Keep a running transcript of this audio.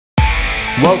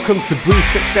Welcome to Breathe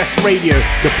Success Radio,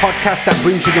 the podcast that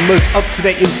brings you the most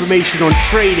up-to-date information on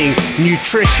training,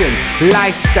 nutrition,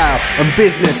 lifestyle, and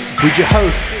business with your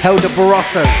host, Helder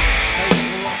Barroso.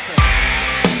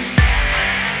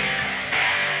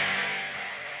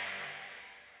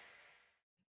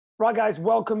 Right, guys,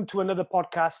 welcome to another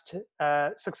podcast,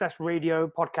 Success Radio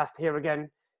podcast here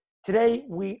again. Today,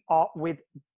 we are with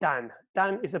Dan.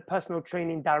 Dan is a personal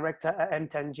training director at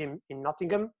M10 Gym in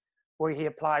Nottingham, where he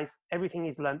applies everything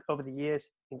he's learned over the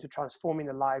years into transforming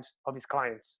the lives of his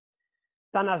clients.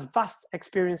 Dan has vast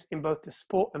experience in both the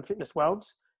sport and fitness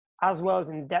worlds, as well as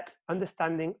in-depth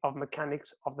understanding of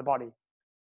mechanics of the body.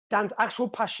 Dan's actual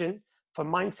passion for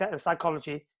mindset and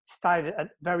psychology started at a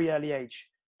very early age.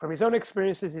 From his own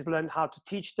experiences, he's learned how to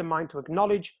teach the mind to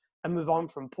acknowledge and move on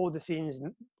from poor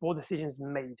decisions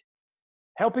made.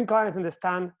 Helping clients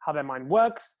understand how their mind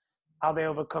works, how they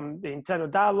overcome the internal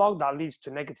dialogue that leads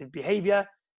to negative behavior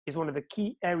is one of the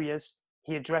key areas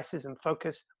he addresses and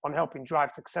focus on helping drive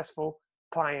successful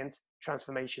client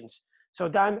transformations. So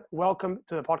Dan, welcome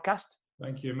to the podcast.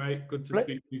 Thank you, mate. Good to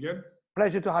speak to you again.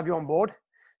 Pleasure to have you on board.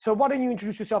 So why don't you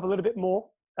introduce yourself a little bit more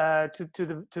to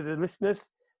the listeners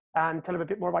and tell them a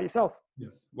bit more about yourself. Yeah.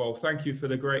 Well, thank you for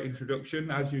the great introduction.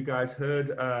 As you guys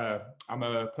heard, I'm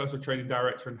a personal training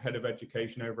director and head of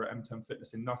education over at M10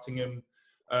 Fitness in Nottingham.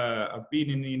 I've been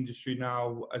in the industry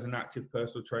now as an active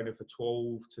personal trainer for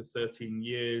 12 to 13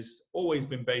 years, always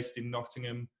been based in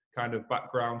Nottingham, kind of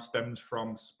background stems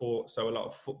from sport, so a lot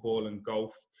of football and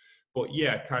golf. But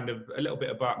yeah, kind of a little bit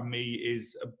about me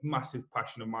is a massive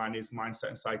passion of mine is mindset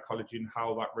and psychology and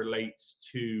how that relates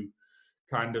to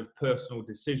kind of personal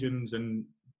decisions and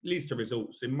leads to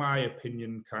results. In my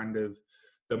opinion, kind of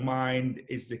the mind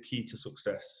is the key to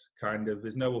success. Kind of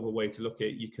there's no other way to look at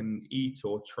it. You can eat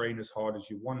or train as hard as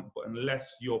you want, but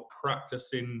unless you're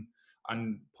practicing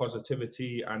and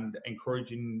positivity and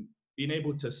encouraging, being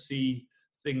able to see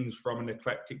things from an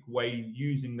eclectic way,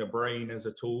 using the brain as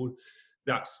a tool,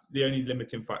 that's the only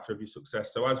limiting factor of your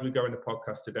success. So as we go in the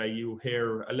podcast today, you'll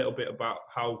hear a little bit about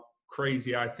how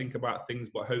crazy I think about things,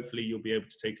 but hopefully you'll be able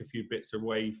to take a few bits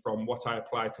away from what I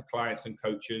apply to clients and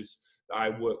coaches that I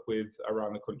work with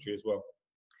around the country as well.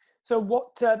 So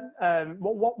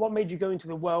what made you go into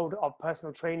the world of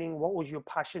personal training? What was your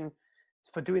passion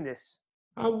for doing this?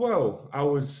 Well, I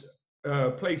was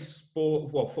played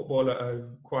football at a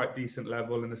quite decent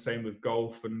level, and the same with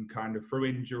golf, and kind of through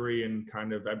injury and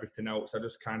kind of everything else, I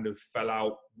just kind of fell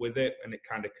out with it, and it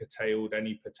kind of curtailed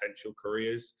any potential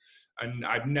careers. And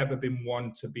I've never been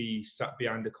one to be sat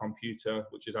behind a computer,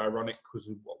 which is ironic because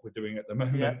of what we're doing at the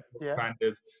moment. Yeah. Kind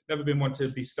of never been one to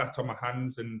be sat on my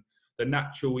hands, and the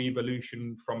natural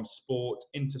evolution from sport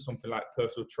into something like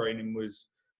personal training was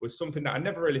something that I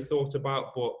never really thought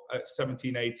about, but at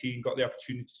 17, 18, got the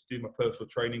opportunity to do my personal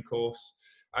training course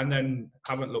and then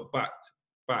haven't looked back.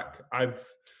 I've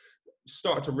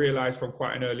started to realize from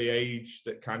quite an early age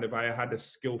that kind of I had a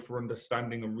skill for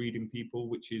understanding and reading people,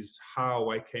 which is how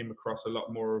I came across a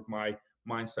lot more of my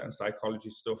mindset and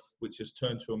psychology stuff, which has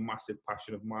turned to a massive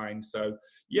passion of mine. So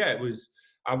yeah,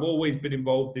 I've always been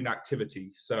involved in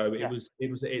activity. So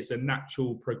it's a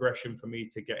natural progression for me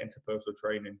to get into personal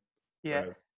training. Yeah.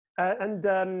 So.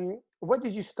 Where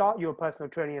did you start your personal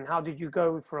training, and how did you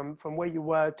go from where you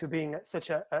were to being at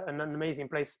such an amazing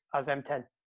place as M10?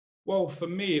 Well, for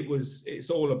me,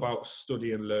 it's all about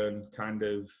study and learn. Kind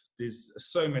of, there's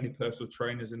so many personal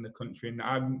trainers in the country, and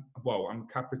I'm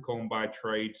Capricorn by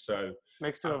trade, so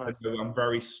makes two of us. I'm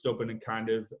very stubborn, and kind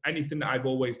of anything that I've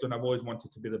always done, I've always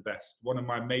wanted to be the best. One of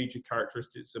my major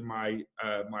characteristics of my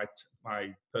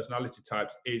personality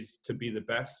types is to be the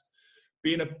best.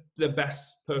 Being the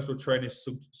best personal trainer is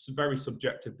very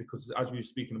subjective because, as we were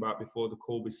speaking about before the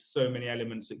call, there's so many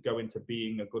elements that go into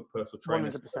being a good personal trainer.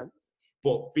 100%.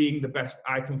 But being the best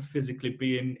I can physically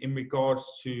be in regards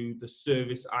to the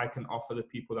service I can offer the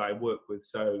people that I work with.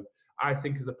 So I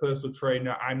think as a personal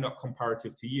trainer, I'm not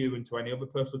comparative to you and to any other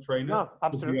personal trainer. No,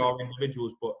 absolutely. We are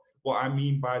individuals, but what I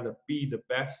mean by be the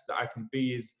best that I can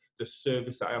be is the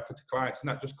service that I offer to clients. And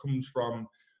that just comes from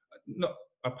not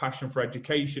a passion for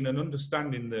education and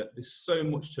understanding that there's so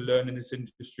much to learn in this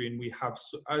industry, and we have,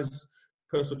 as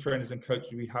personal trainers and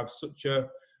coaches, we have such a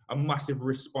massive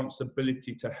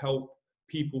responsibility to help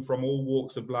people from all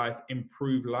walks of life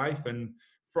improve life. And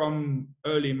from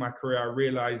early in my career, I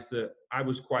realized that I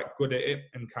was quite good at it,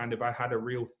 and kind of I had a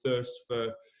real thirst for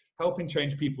helping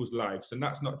change people's lives. And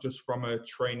that's not just from a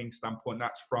training standpoint,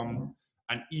 that's from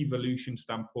an evolution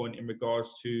standpoint in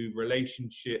regards to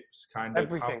relationships, kind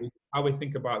of how we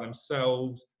think about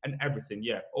themselves and everything.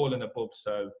 Yeah, all and above.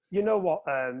 So you know what,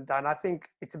 Dan, I think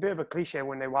it's a bit of a cliche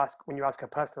when you ask a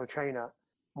personal trainer,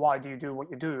 why do you do what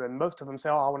you do? And most of them say,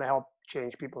 oh, I want to help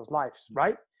change people's lives,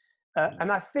 right?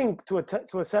 And I think to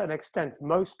a certain extent,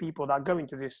 most people that go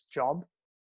into this job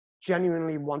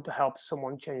genuinely want to help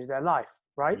someone change their life,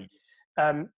 right?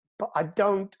 But I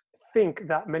don't think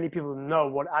that many people know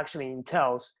what actually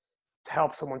entails to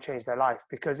help someone change their life,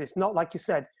 because it's not like you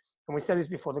said, and we said this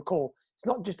before the call, it's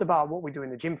not just about what we do in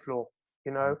the gym floor,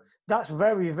 you know, that's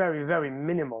very, very, very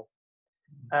minimal.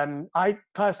 I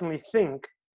personally think,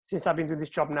 since I've been doing this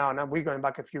job now, and we're going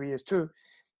back a few years too,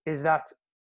 is that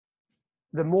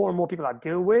the more and more people I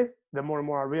deal with, the more and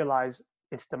more I realize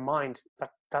it's the mind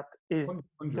that is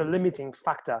 100%. the limiting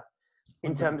factor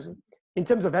in terms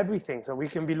of everything. So we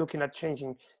can be looking at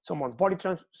changing someone's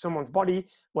body,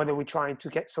 whether we're trying to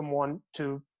get someone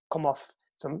to come off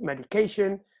some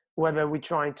medication, whether we're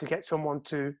trying to get someone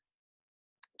to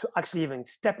actually even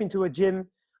step into a gym,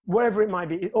 wherever it might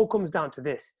be. It all comes down to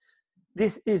this.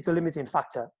 This is the limiting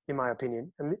factor, in my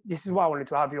opinion. And this is why I wanted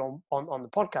to have you on the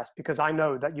podcast, because I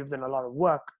know that you've done a lot of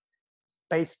work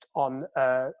based on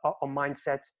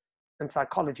mindset and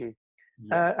psychology.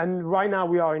 Yeah. And right now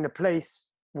we are in a place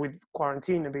with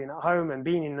quarantine and being at home and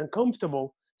being in an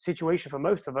uncomfortable situation for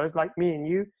most of us, like me and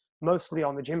you, mostly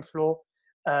on the gym floor,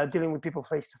 dealing with people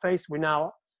face to face. We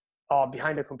now are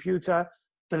behind a computer,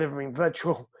 delivering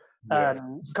virtual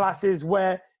classes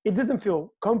where it doesn't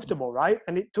feel comfortable, right?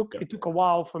 And it took a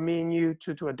while for me and you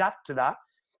to adapt to that.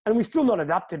 And we're still not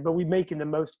adapted, but we're making the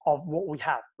most of what we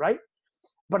have, right?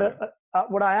 But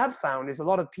what I have found is a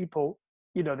lot of people,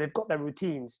 you know, they've got their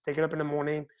routines. They get up in the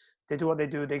morning, they do what they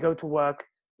do, they go to work,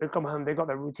 they come home, they've got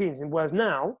their routines. And whereas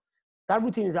now, that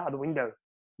routine is out of the window,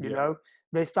 you know?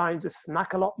 They're starting to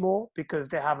snack a lot more because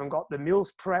they haven't got the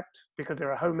meals prepped, because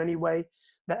they're at home anyway.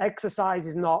 The exercise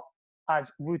is not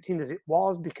as routine as it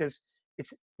was, because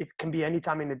it can be any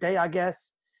time in the day, I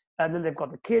guess. And then they've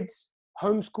got the kids,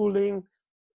 homeschooling,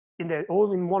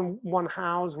 all in one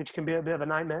house, which can be a bit of a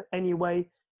nightmare anyway.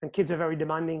 And kids are very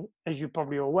demanding, as you're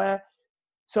probably aware.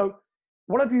 So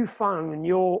what have you found in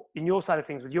your side of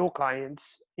things with your clients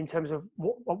in terms of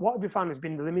what have you found has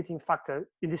been the limiting factor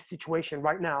in this situation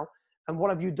right now? And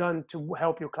what have you done to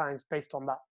help your clients based on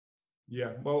that?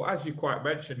 Yeah, well, as you quite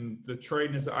mentioned, the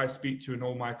trainers that I speak to and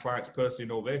all my clients personally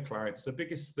and all their clients, the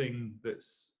biggest thing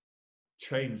that's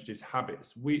changed is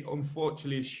habits. We,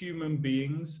 unfortunately, as human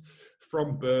beings,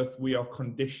 from birth, we are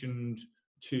conditioned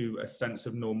to a sense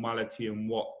of normality and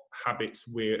what habits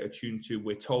we're attuned to.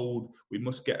 We're told we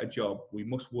must get a job, we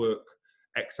must work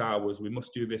X hours, we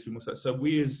must do this, we must that. So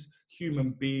we as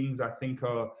human beings, I think,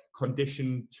 are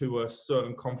conditioned to a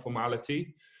certain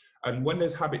conformality. And when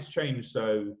those habits change,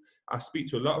 so I speak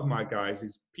to a lot of my guys,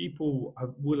 is people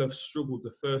will have struggled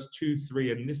the first 2,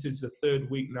 3, and this is the third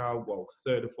week now, well,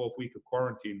 third or fourth week of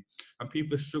quarantine, and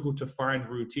people have struggled to find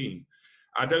routine.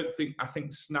 I think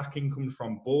snacking comes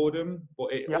from boredom,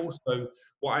 but it also,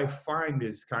 what I find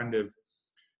is kind of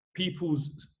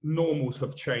people's normals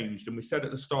have changed. And we said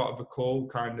at the start of the call,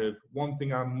 kind of one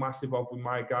thing I'm massive of with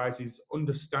my guys is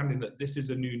understanding that this is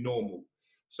a new normal.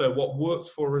 So what worked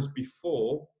for us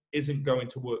before isn't going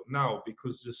to work now,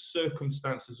 because the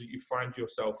circumstances that you find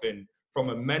yourself in from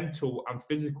a mental and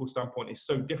physical standpoint is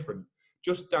so different.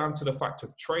 Just down to the fact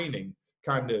of training,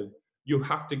 kind of, you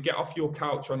have to get off your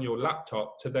couch on your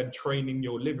laptop to then train in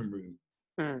your living room.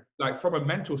 Like from a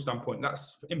mental standpoint,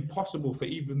 that's impossible for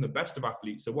even the best of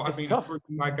athletes. So what I've been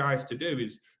encouraging my guys to do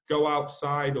is go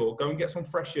outside or go and get some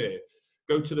fresh air,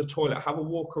 go to the toilet, have a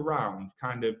walk around,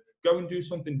 kind of go and do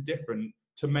something different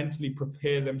to mentally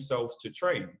prepare themselves to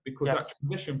train. Because that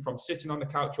transition from sitting on the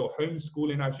couch or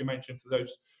homeschooling, as you mentioned, for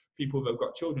those people that have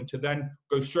got children, to then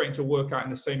go straight into workout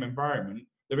in the same environment,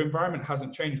 their environment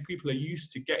hasn't changed. People are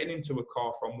used to getting into a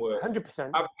car from work,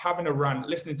 100%, having a rant,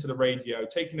 listening to the radio,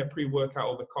 taking a pre-workout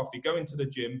or the coffee, going to the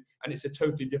gym, and it's a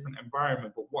totally different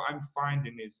environment. But what I'm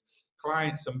finding is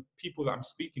clients and people that I'm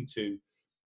speaking to,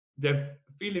 they're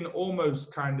feeling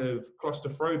almost kind of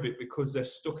claustrophobic because they're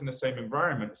stuck in the same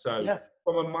environment. So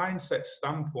from a mindset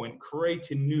standpoint,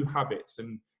 creating new habits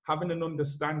and having an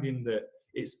understanding that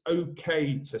it's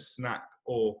okay to snack,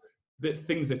 or that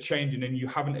things are changing and you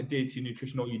haven't adhered to your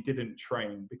nutrition or you didn't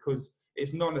train, because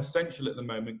it's non-essential at the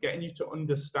moment. Getting you to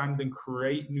understand and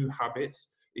create new habits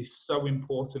is so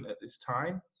important at this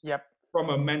time. From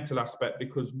a mental aspect,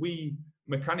 because we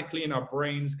mechanically in our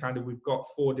brains, kind of, we've got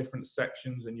 4 different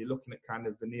sections, and you're looking at kind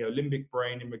of the neolimbic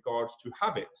brain in regards to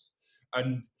habits,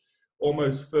 and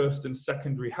almost first and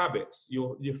secondary habits.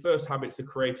 Your first habits are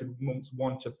created months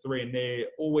 1 to 3, and they're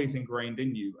always ingrained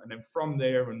in you. And then from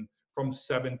there, and from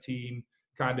 17,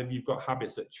 kind of, you've got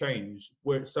habits that change.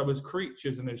 So as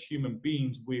creatures and as human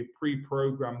beings, we're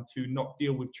pre-programmed to not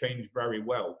deal with change very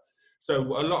well. So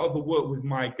a lot of the work with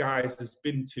my guys has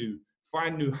been to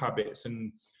find new habits,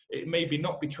 and it maybe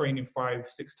not be training 5-6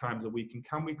 times a week. And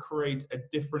can we create a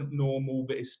different normal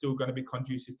that is still going to be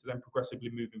conducive to them progressively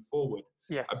moving forward?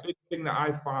 Yes. A big thing that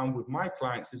I found with my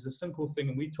clients is a simple thing,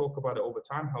 and we talk about it all the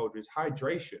time, Helder, is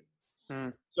hydration.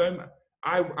 So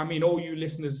I mean, all you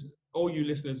listeners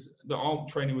that aren't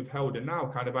training with Helder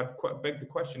now kind of beg the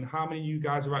question, how many of you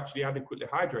guys are actually adequately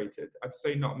hydrated? I'd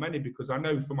say not many, because I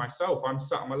know for myself, I'm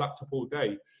sat on my laptop all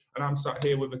day and I'm sat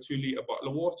here with a 2-litre bottle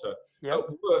of water. Yep.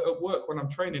 At work, when I'm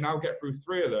training, I'll get through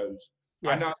 3 of those.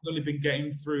 Yes. I know I've only been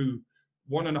getting through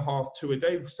 1.5, 2 a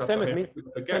day. Same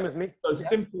as me. So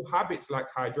simple habits like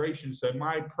hydration. So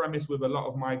my premise with a lot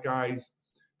of my guys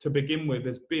to begin with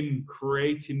has been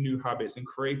creating new habits and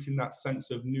creating that sense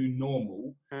of new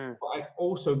normal, but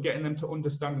also getting them to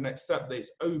understand and accept that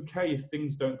it's okay if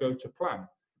things don't go to plan,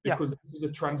 because this is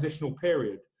a transitional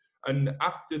period. And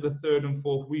after the 3rd and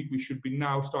 4th week, we should be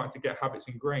now starting to get habits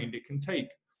ingrained. It can take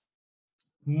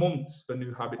months for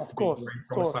new habits to be ingrained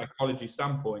from a psychology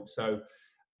standpoint. So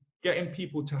getting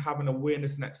people to have an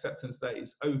awareness and acceptance that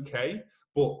it's okay.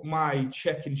 But my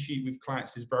check-in sheet with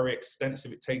clients is very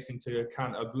extensive. It takes into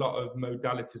account a lot of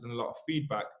modalities and a lot of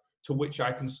feedback to which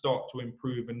I can start to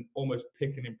improve and almost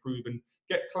pick and improve and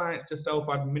get clients to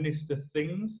self-administer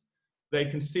things. They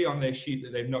can see on their sheet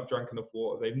that they've not drank enough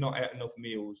water, they've not ate enough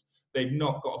meals, they've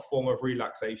not got a form of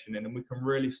relaxation in, and we can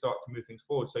really start to move things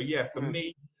forward. So yeah, for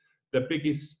me, the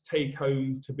biggest take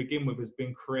home to begin with has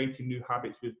been creating new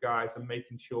habits with guys and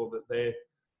making sure that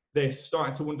they're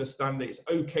starting to understand that it's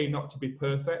okay not to be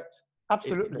perfect.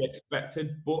 Absolutely. It's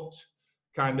expected, but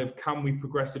kind of can we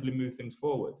progressively move things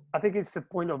forward? I think it's the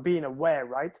point of being aware,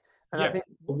 right? And yes, I think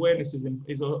awareness is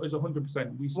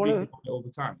 100%. We speak about it all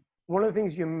the time. One of the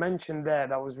things you mentioned there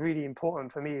that was really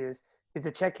important for me is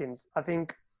the check-ins. I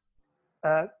think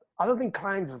I don't think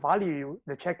clients value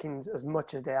the check-ins as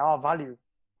much as they are valued,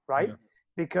 right? Yeah.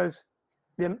 Because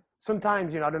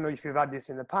sometimes, I don't know if you've had this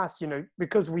in the past,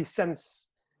 because we sense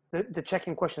the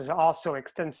check-in questions are so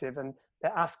extensive and they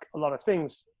ask a lot of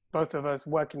things. Both of us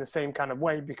work in the same kind of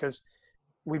way because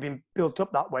we've been built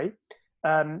up that way.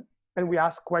 And we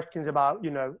ask questions about,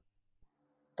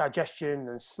 digestion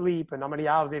and sleep and how many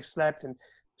hours they've slept and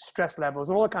stress levels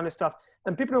and all that kind of stuff.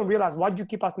 And people don't realize, why do you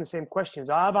keep asking the same questions?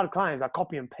 I've had clients that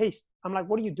copy and paste. I'm like,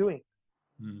 what are you doing?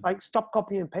 Like, stop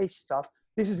copy and paste stuff.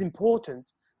 This is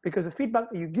important because the feedback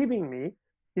that you're giving me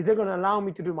is they're going to allow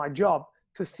me to do my job,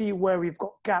 to see where we've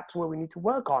got gaps where we need to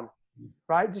work on,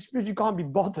 right? Just because you can't be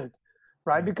bothered,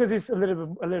 right? Because it's a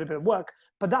little bit of work.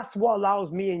 But that's what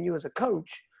allows me and you as a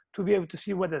coach to be able to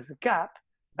see where there's a gap.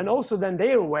 And also then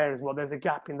they're aware as well, there's a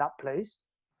gap in that place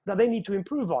that they need to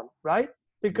improve on, right?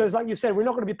 Because like you said, we're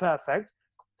not going to be perfect.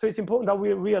 So it's important that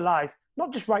we realize,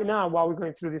 not just right now while we're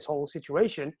going through this whole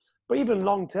situation, but even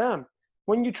long term,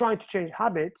 when you're trying to change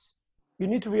habits, you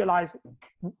need to realize,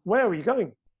 where are you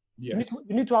going? Yes.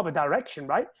 You need to have a direction,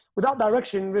 right? Without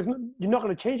direction, you're not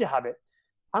going to change a habit.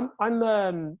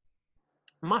 I'm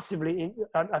massively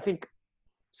I think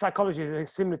psychology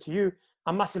is similar to you.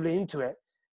 I'm massively into it,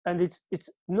 and it's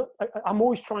not. I'm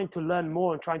always trying to learn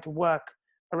more and trying to work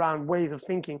around ways of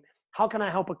thinking. How can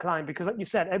I help a client? Because, like you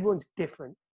said, everyone's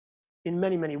different in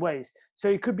many, many ways. So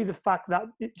it could be the fact that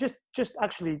just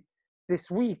actually this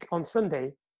week on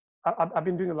Sunday, I've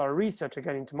been doing a lot of research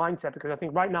again into mindset, because I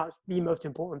think right now it's the most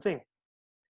important thing.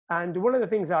 And one of the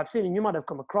things that I've seen, and you might have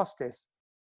come across this,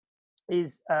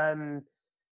 is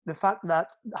the fact that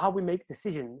how we make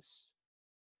decisions.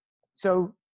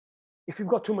 So if you've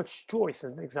got too much choice,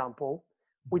 as an example,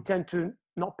 we tend to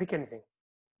not pick anything.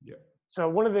 Yeah. So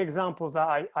one of the examples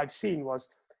that I've seen was,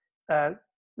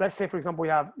 let's say, for example,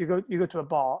 you go to a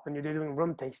bar and you're doing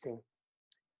rum tasting,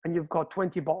 and you've got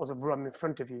 20 bottles of rum in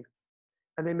front of you,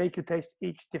 and they make you taste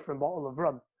each different bottle of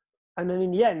rum. And then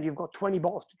in the end, you've got 20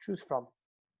 bottles to choose from.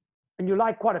 And you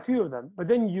like quite a few of them, but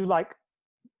then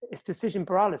it's decision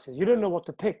paralysis. You don't know what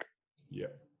to pick. Yeah.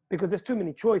 Because there's too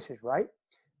many choices, right?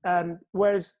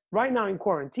 Whereas right now in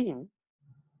quarantine,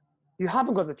 you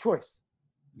haven't got the choice.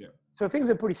 Yeah. So things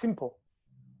are pretty simple.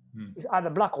 It's either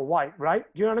black or white, right?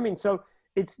 Do you know what I mean? So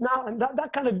it's now, and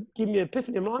that kind of gave me an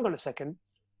epiphany. I'm like, hang on a second.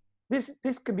 This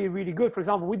could be really good. For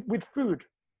example, with food,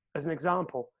 as an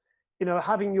example,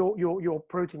 having your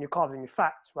protein, your carbs, and your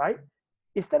fats, right?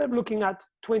 Instead of looking at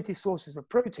 20 sources of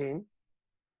protein,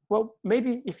 well,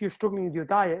 maybe if you're struggling with your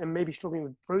diet and maybe struggling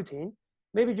with protein,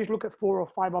 maybe just look at 4 or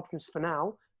 5 options for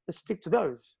now and stick to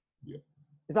those. Yeah.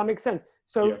 Does that make sense?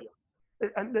 So,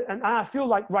 and I feel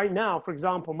like right now, for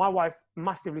example, my wife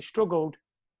massively struggled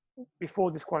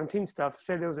before this quarantine stuff.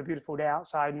 Said there was a beautiful day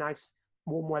outside, nice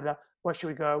warm weather. Where should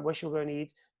we go? Where should we go and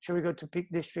eat? Shall we go to Peak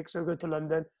District? Shall we go to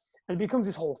London? And it becomes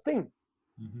this whole thing.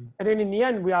 Mm-hmm. And then in the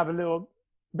end, we have a little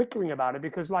bickering about it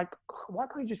because, like, why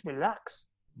can't you just relax?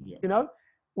 Yeah. You know?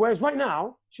 Whereas right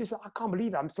now, she's like, I can't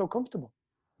believe it. I'm so comfortable.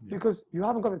 Yeah. Because you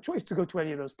haven't got a choice to go to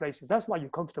any of those places. That's why you're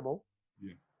comfortable.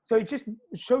 Yeah. So it just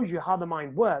shows you how the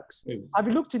mind works. Have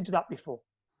you looked into that before?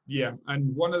 Yeah.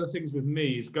 And one of the things with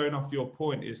me is going off your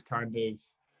point is kind of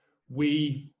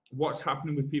what's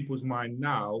happening with people's mind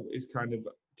now is kind of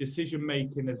decision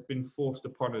making has been forced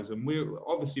upon us. And we're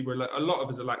like, a lot of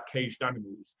us are like caged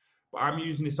animals. But I'm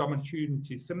using this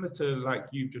opportunity, similar to like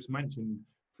you've just mentioned,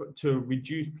 to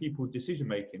reduce people's decision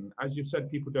making. As you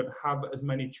said, people don't have as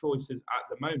many choices at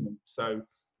the moment, so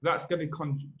that's going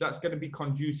to be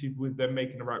conducive with them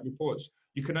making the right reports.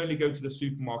 You can only go to the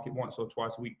supermarket once or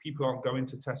twice a week. People aren't going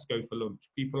to Tesco for lunch.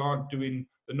 People aren't doing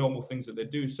the normal things that they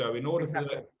do. So in order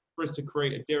for us to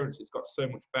create adherence, it's got so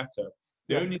much better.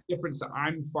 The only difference that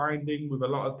I'm finding with a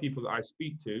lot of people that I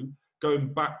speak to,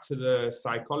 going back to the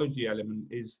psychology element,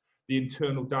 is the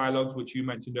internal dialogues, which you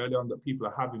mentioned earlier on, that people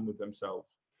are having with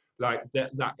themselves. Like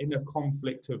that inner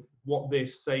conflict of what they're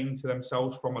saying to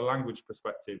themselves from a language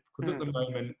perspective. Because at the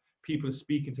moment, people are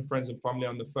speaking to friends and family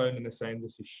on the phone and they're saying,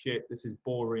 this is shit, this is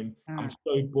boring, I'm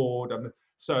so bored.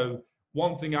 So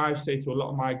one thing I say to a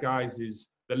lot of my guys is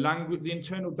the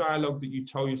internal dialogue that you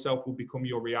tell yourself will become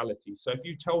your reality. So if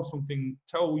you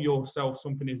tell yourself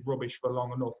something is rubbish for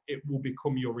long enough, it will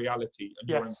become your reality and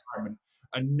your environment,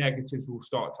 and negatives will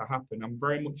start to happen. I'm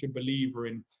very much a believer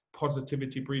in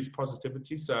positivity breeds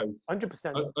positivity. So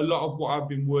 100%. A lot of what I've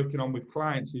been working on with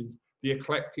clients is the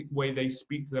eclectic way they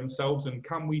speak to themselves, and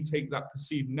can we take that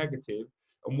perceived negative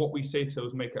and what we say to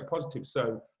us make it positive.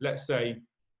 So let's say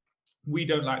we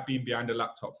don't like being behind a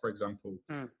laptop, for example.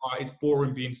 It's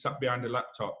boring being sat behind a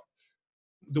laptop.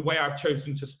 The way I've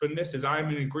chosen to spin this is I'm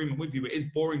in agreement with you. It is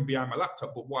boring behind my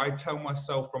laptop, but what I tell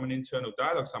myself from an internal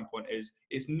dialogue standpoint is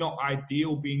it's not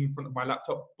ideal being in front of my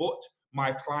laptop, but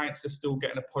my clients are still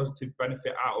getting a positive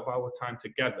benefit out of our time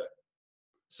together.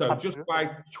 So just by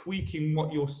tweaking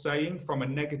what you're saying from a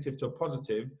negative to a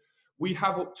positive, we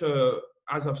have up to,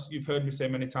 you've heard me say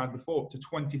many times before, up to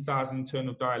 20,000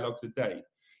 internal dialogues a day.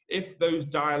 If those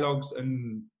dialogues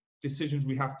and decisions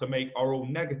we have to make are all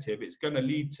negative, it's going to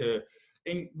lead to,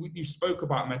 you spoke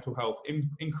about mental health,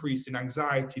 increase in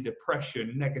anxiety,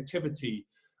 depression, negativity.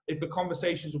 If the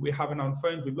conversations that we're having on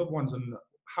phones with loved ones and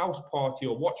house party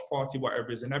or watch party, whatever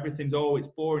it is, and everything's, oh, it's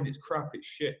boring, it's crap, it's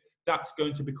shit, that's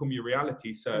going to become your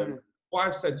reality. So what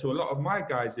I've said to a lot of my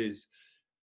guys is,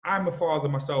 I'm a father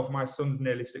myself, my son's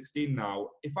nearly 16 now.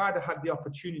 If I'd had the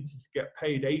opportunity to get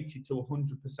paid 80 to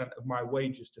 100% of my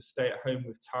wages to stay at home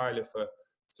with Tyler for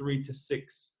 3 to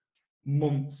 6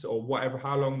 months or whatever,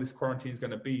 how long this quarantine is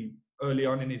going to be early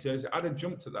on in his years, I'd have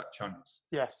jumped at that chance.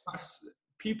 Yes.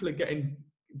 People are getting,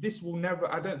 this will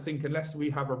never, I don't think, unless we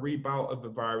have a rebout of the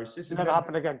virus, this is never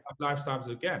happen again. Lifestyles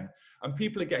again. And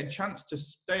people are getting a chance to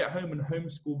stay at home and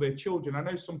homeschool their children. I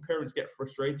know some parents get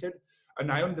frustrated, and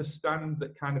I understand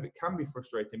that kind of it can be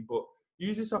frustrating, but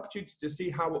use this opportunity to see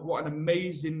what an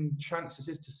amazing chance this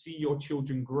is to see your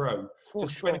children grow,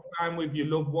 spend time with your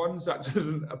loved ones. That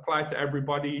doesn't apply to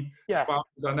everybody.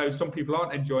 Spouses, I know some people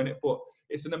aren't enjoying it, but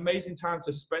it's an amazing time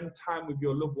to spend time with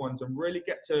your loved ones and really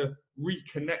get to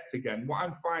reconnect again. What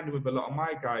I'm finding with a lot of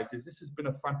my guys is this has been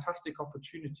a fantastic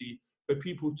opportunity for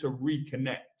people to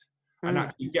reconnect and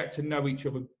actually get to know each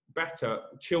other better,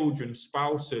 children,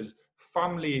 spouses,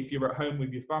 family, if you're at home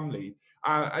with your family.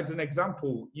 As an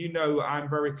example, I'm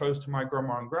very close to my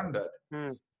grandma and granddad.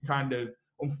 Kind of,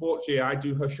 unfortunately, I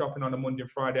do her shopping on a Monday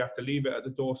and Friday. I have to leave it at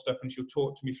the doorstep and she'll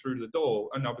talk to me through the door.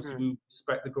 And obviously we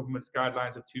respect the government's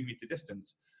guidelines of 2 meter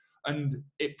distance. And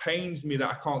it pains me that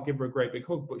I can't give her a great big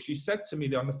hug. But she said to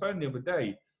me on the phone the other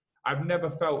day, I've never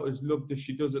felt as loved as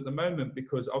she does at the moment,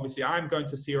 because obviously I'm going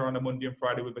to see her on a Monday and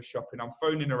Friday with her shopping. I'm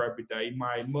phoning her every day.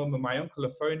 My mum and my uncle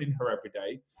are phoning her every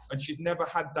day. And she's never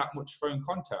had that much phone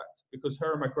contact because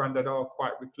her and my granddad are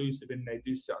quite reclusive and they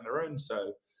do sit on their own.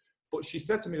 So, but she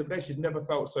said to me the other day, she's never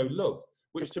felt so loved,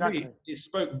 which to me, it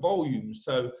spoke volumes.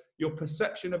 So your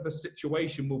perception of a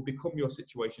situation will become your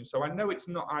situation. So I know it's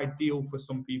not ideal for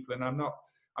some people, and I'm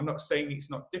not saying it's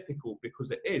not difficult,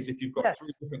 because it is. If you've got 3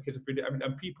 different kids,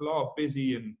 and people are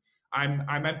busy, and I'm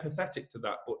empathetic to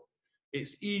that, but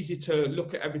it's easy to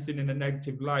look at everything in a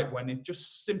negative light when it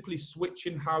just simply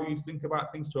switching how you think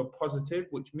about things to a positive,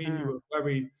 which me and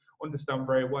you understand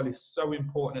very well, is so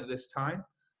important at this time.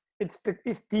 It's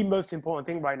the most important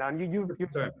thing right now. And you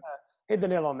hit the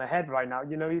nail on the head right now.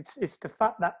 It's the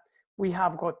fact that we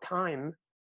have got time.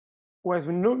 Whereas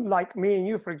we're not like me and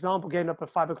you, for example, getting up at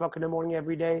 5 o'clock in the morning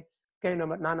every day, getting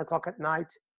up at 9 o'clock at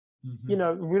night. You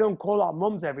know, we don't call our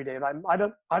mums every day. Like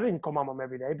I didn't call my mum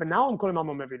every day, but now I'm calling my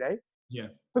mum every day. Yeah.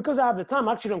 Because I have the time.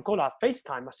 I actually don't call her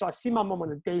FaceTime. So I see my mum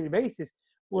on a daily basis,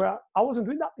 where I wasn't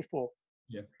doing that before.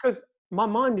 Yeah. Because my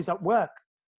mind is at work.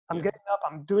 I'm getting up,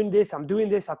 I'm doing this.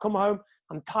 I come home,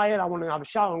 I'm tired, I want to have a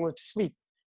shower, I want to sleep.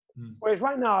 Whereas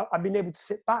right now, I've been able to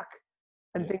sit back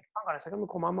and think, hang on a second, I'm going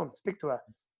to call my mum, speak to her.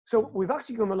 So we've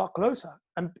actually come a lot closer,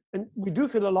 and we do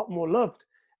feel a lot more loved.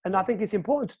 And I think it's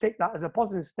important to take that as a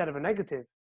positive instead of a negative.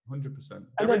 100%.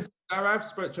 And I've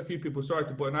spoke to a few people, sorry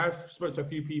to, but I've spoke to a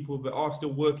few people that are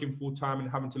still working full time and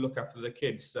having to look after their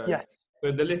kids. So yes.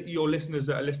 But your listeners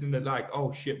that are listening, they're like,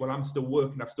 oh shit, well, I'm still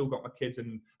working. I've still got my kids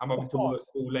and I'm having to work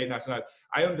all late nights. And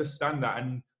I understand that.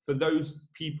 And for those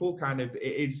people, kind of,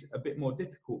 it is a bit more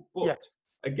difficult. But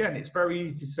again, it's very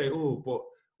easy to say, oh, but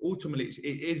ultimately it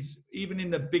is, even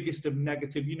in the biggest of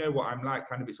negative, you know what I'm like,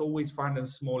 kind of, it's always finding the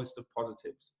smallest of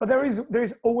positives. But there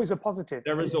is always a positive.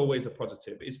 There is always a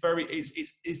positive. It's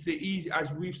the easy,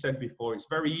 as we've said before, it's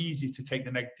very easy to take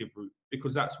the negative route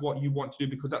because that's what you want to do,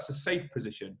 because that's a safe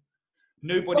position.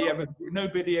 Nobody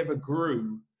ever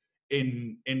grew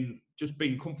in just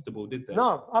being comfortable, did they?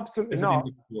 No, absolutely not.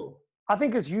 I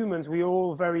think as humans, we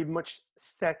all very much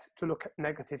set to look at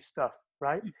negative stuff,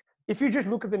 right? If you just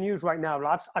look at the news right now,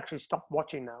 I've actually stopped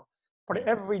watching now, but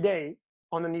every day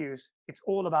on the news, it's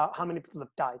all about how many people have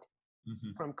died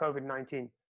from COVID-19.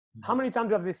 How many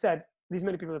times have they said these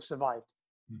many people have survived?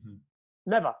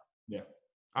 Never. Yeah.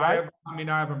 Right?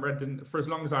 I haven't read for as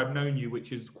long as I've known you,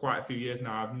 which is quite a few years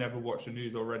now. I've never watched the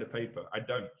news or read a paper. I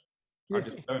don't. I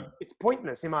just don't. It's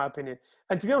pointless, in my opinion.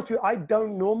 And to be honest with you, I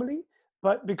don't normally,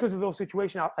 but because of those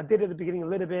situations, I did at the beginning a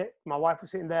little bit. My wife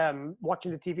was sitting there and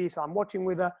watching the TV, so I'm watching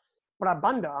with her. But I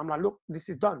banned her. I'm like, look, this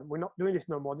is done. We're not doing this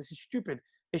no more. This is stupid.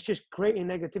 It's just creating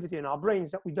negativity in our brains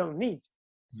that we don't need.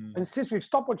 And since we've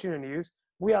stopped watching the news,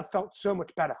 we have felt so much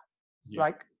better.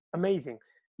 Like, amazing.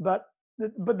 But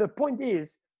the point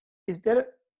is that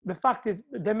the fact is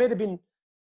there may have been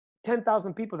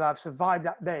 10,000 people that have survived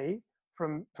that day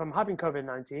from having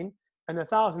COVID-19, and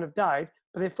 1,000 have died,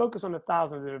 but they focus on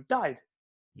 1,000 that have died.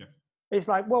 Yeah. It's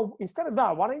like, well, instead of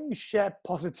that, why don't you share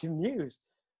positive news?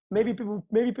 Maybe people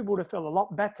would have felt a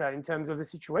lot better in terms of the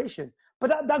situation.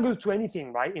 But that goes to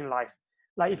anything, right, in life.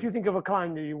 Like if you think of a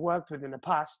client that you worked with in the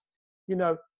past, you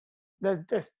know,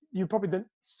 you probably done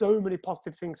so many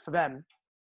positive things for them.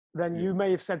 Then you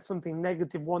may have said something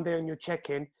negative one day on your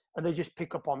check-in, and they just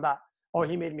pick up on that. Oh,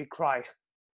 he made me cry.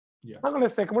 Yeah. Hang on a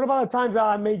second. What about the times that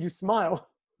I made you smile?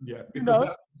 Yeah,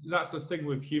 because that's the thing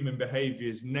with human behavior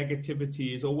is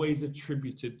negativity is always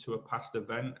attributed to a past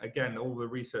event. Again, all the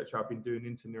research I've been doing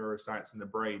into neuroscience and the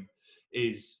brain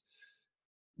is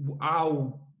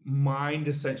our mind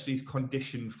essentially is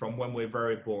conditioned from when we're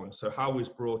very born. So how we're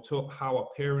brought up, how our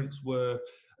parents were,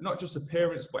 not just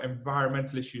appearance, but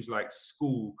environmental issues like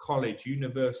school, college,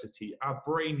 university. Our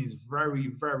brain is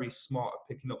very, very smart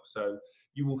at picking up. So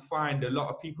you will find a lot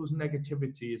of people's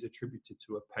negativity is attributed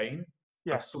to a pain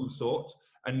of some sort.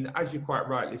 And as you quite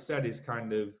rightly said, is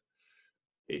kind of,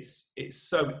 it's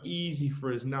so easy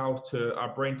for us now to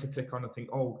our brain to click on and think,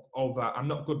 oh, that I'm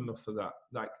not good enough for that.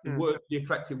 Like the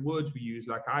eclectic words we use,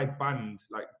 like I banned,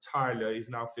 like Tyler is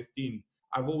now 15.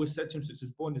 I've always said to him since he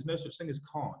was born, there's no such thing as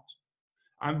can't.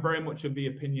 I'm very much of the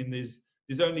opinion there's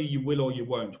only you will or you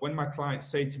won't. When my clients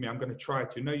say to me, I'm going to try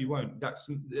to, no, you won't. That's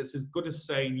as good as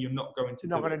saying you're not going to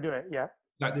do it. Not going to do it, yeah.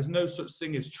 Like there's no such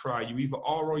thing as try. You either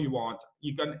are or you aren't.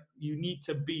 You need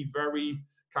to be very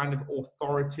kind of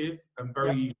authoritative and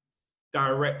very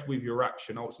direct with your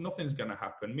action. Or nothing's going to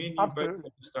happen. Me and you both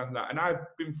understand that. And I've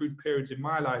been through periods in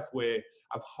my life where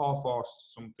I've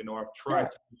half-arsed something, or I've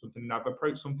tried to do something, and I've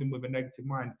approached something with a negative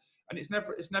mind, and it's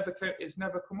never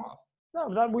come off.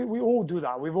 No, we all do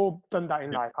that. We've all done that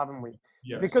in life, haven't we?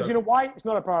 Yeah. Because you know why? It's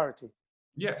not a priority.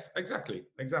 Yes, exactly.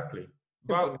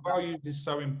 Values is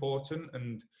so important,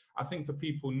 and I think for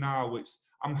people now,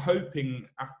 I'm hoping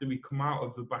after we come out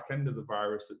of the back end of the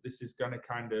virus that this is going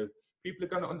to people are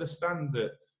going to understand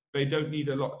that they don't need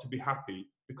a lot to be happy,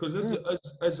 because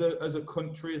as a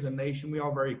country, as a nation, we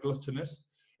are very gluttonous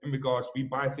in regards we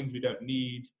buy things we don't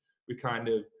need.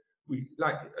 We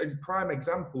like, as a prime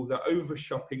example, the over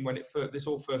shopping when this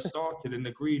all first started and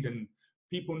agreed, and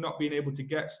people not being able to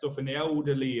get stuff, and the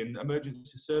elderly and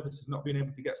emergency services not being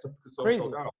able to get stuff because they're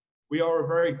sold out. We are a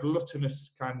very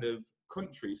gluttonous kind of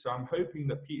country. So I'm hoping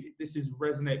that this is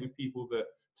resonate with people that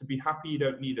to be happy, you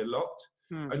don't need a lot.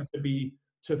 And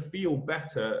to feel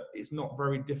better, it's not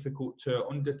very difficult to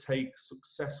undertake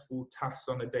successful tasks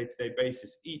on a day-to-day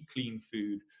basis. Eat clean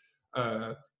food,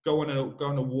 go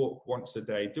on a walk once a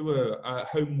day, do a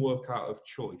home workout of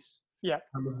choice. Yeah.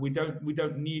 We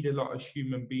don't need a lot of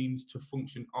human beings to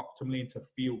function optimally and to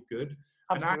feel good.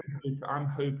 Absolutely. And I'm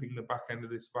hoping the back end of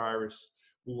this virus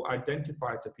will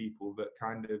identify to people that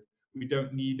kind of we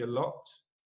don't need a lot.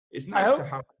 It's nice to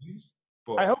have things,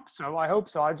 but I hope so.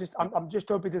 I'm just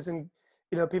hoping it doesn't,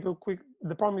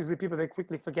 the problem is with people, they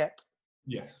quickly forget.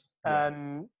 yes.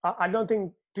 I don't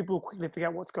think people will quickly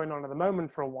forget what's going on at the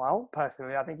moment for a while.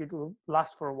 Personally, I think it will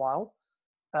last for a while,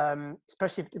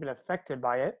 especially if they've been affected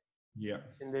by it. Yeah.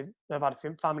 And they've had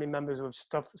family members who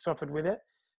have suffered with it,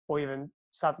 or even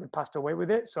sadly passed away with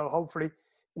it. So hopefully,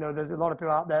 there's a lot of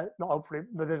people out there, not hopefully,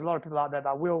 but there's a lot of people out there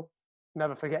that will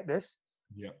never forget this.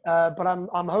 Yeah. But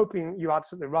I'm hoping you're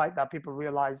absolutely right that people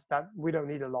realize that we don't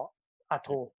need a lot at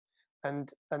all.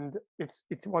 And it's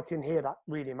what's in here that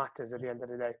really matters at the end of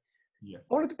the day. Yeah.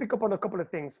 I wanted to pick up on a couple of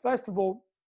things. First of all,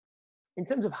 in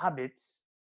terms of habits,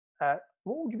 what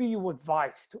would be your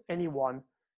advice to anyone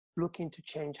looking to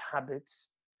change habits?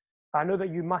 I know that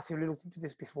you massively looked into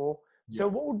this before. Yeah. So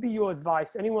what would be your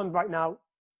advice? Anyone right now,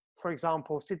 for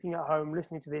example, sitting at home,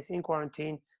 listening to this in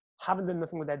quarantine, haven't done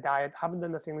nothing with their diet, haven't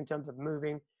done nothing in terms of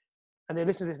moving, and they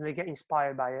listen to this and they get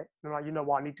inspired by it. They're like, you know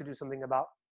what, I need to do something about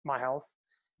my health.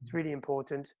 It's really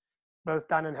important. Both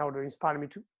Dan and Helder inspired me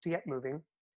to get moving.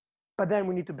 But then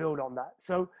we need to build on that.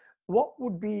 So what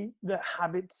would be the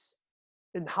habits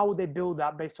and how would they build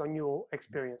that based on your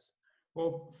experience?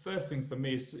 Well, first thing for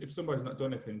me is if somebody's not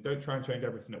done anything, don't try and change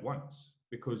everything at once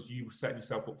because you set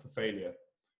yourself up for failure.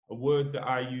 A word that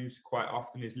I use quite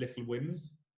often is little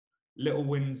wins. Little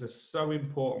wins are so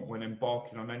important when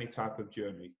embarking on any type of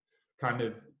journey. Kind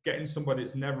of getting somebody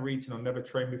that's never eaten or never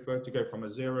trained before to go from a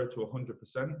 0 to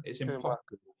 100%, it's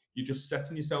impossible. You're just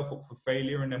setting yourself up for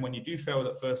failure. And then when you do fail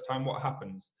that first time, what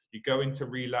happens? You go into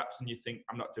relapse and you think,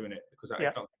 I'm not doing it because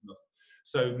that's not enough.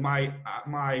 So my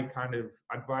kind of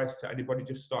advice to anybody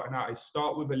just starting out is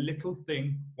start with a little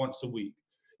thing once a week.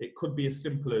 It could be as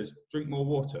simple as drink more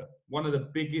water. One of the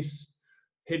biggest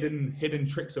hidden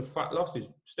tricks of fat loss is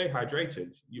stay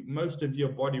hydrated. Most of your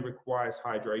body requires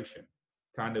hydration,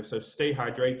 so stay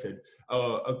hydrated.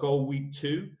 A goal week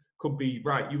 2 could be,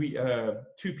 right, you eat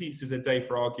 2 pizzas a day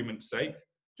for argument's sake.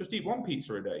 Just eat 1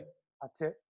 pizza a day. That's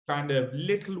it. Kind of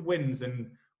little wins.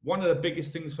 And one of the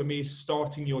biggest things for me is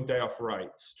starting your day off right.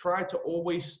 Try to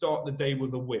always start the day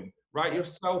with a win. Write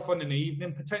yourself on an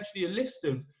evening, potentially a list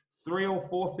of 3 or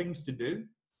 4 things to do.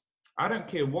 I don't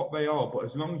care what they are, but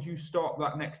as long as you start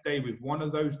that next day with one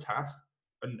of those tasks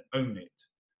and own it.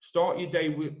 Start your day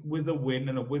with a win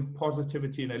and with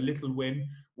positivity, and a little win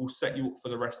will set you up for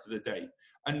the rest of the day.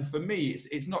 And for me,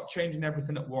 it's not changing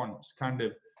everything at once.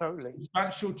 Totally.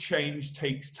 Substantial change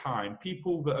takes time.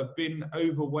 People that have been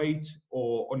overweight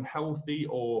or unhealthy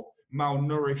or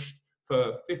malnourished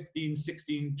for 15,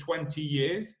 16, 20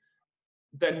 years,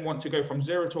 then want to go from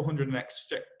 0 to 100 and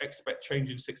expect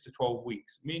change in 6 to 12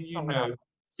 weeks. Me and you know,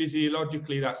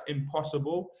 physiologically, that's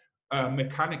impossible.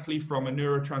 Mechanically, from a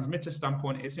neurotransmitter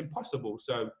standpoint, it's impossible.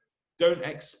 So don't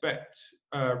expect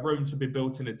Rome to be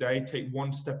built in a day. Take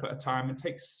one step at a time and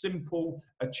take simple,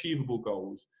 achievable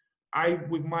goals.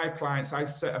 With my clients, I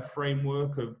set a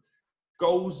framework of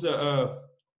goals that are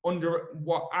under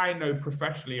what I know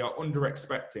professionally are under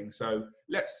expecting. So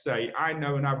let's say I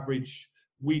know an average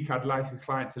week I'd like a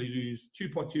client to lose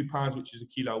 2.2 pounds, which is a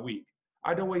kilo a week.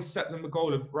 I'd always set them a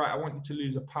goal of, right, I want you to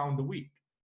lose a pound a week,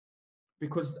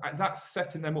 because that's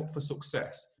setting them up for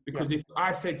success. Because if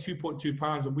I say 2.2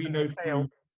 pounds, and we know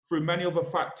through many other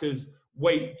factors,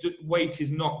 weight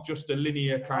is not just a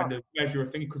linear kind of measure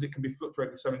of thing, because it can be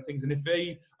fluctuating with so many things. And if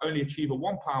they only achieve a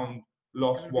 1 pound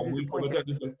loss 1 week,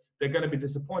 they're going to be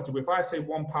disappointed. If I say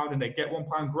 1 pound and they get 1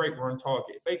 pound, great, we're on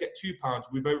target. If they get 2 pounds,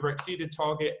 we've over exceeded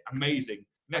target, amazing.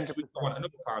 Next 100%. Week, I want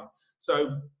another pound.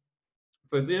 So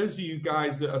for those of you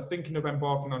guys that are thinking of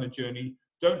embarking on a journey,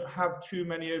 don't have too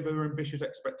many over ambitious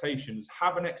expectations.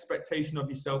 Have an expectation of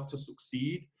yourself to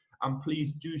succeed, and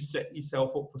please do set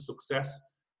yourself up for success.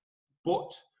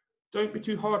 But don't be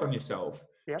too hard on yourself.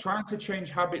 Yep. Trying to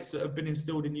change habits that have been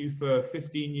instilled in you for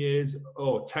 15 years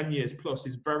or 10 years plus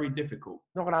is very difficult.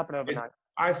 Not going to happen overnight.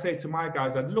 I say to my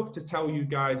guys, I'd love to tell you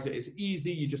guys that it's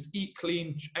easy. You just eat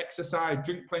clean, exercise,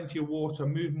 drink plenty of water,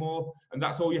 move more, and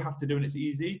that's all you have to do, and it's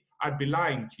easy. I'd be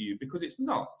lying to you, because it's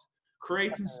not.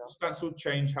 Creating substantial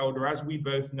change, Helder, as we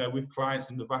both know with clients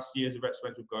and the vast years of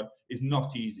experience we've got, is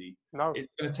not easy. No.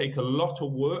 It's going to take a lot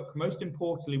of work, most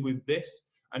importantly with this,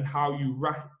 and how you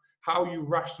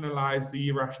rationalize the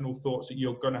irrational thoughts that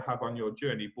you're going to have on your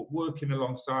journey. But working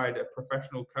alongside a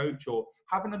professional coach, or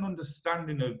having an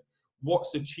understanding of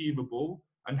what's achievable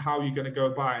and how you're going to go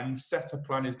about it and set a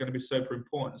plan, is going to be super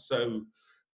important. So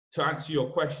to answer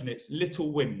your question, it's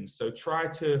little wins. So try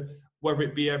to whether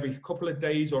it be every couple of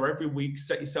days or every week,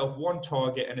 set yourself one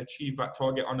target and achieve that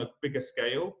target on a bigger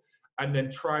scale. And then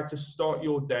try to start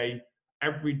your day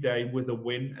every day with a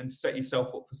win and set yourself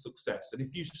up for success. And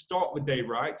if you start the day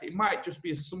right, it might just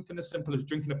be something as simple as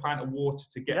drinking a pint of water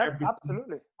to get everything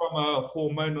absolutely. from a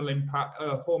hormonal impact,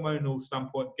 hormonal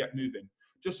standpoint, get moving.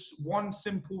 Just one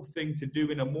simple thing to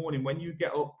do in the morning when you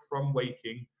get up from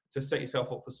waking to set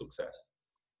yourself up for success.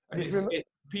 And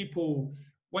people,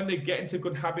 when they get into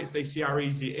good habits, they see how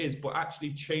easy it is, but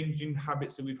actually changing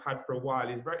habits that we've had for a while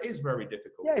is very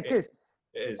difficult. Yeah, it is.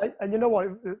 It is. And you know what?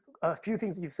 A few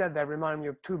things that you've said there remind me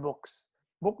of two books.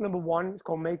 Book number one is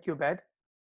called Make Your Bed.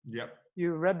 Yep.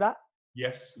 You read that?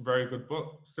 Yes, very good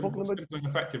book. Simple and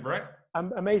effective, right?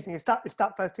 Amazing. It's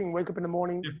that first thing. Wake up in the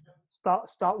morning. Yeah.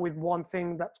 Start with one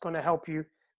thing that's going to help you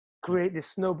create this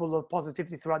snowball of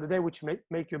positivity throughout the day, which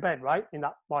make your bed, right? In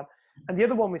that one. And the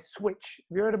other one was Switch.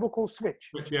 Have you read a book called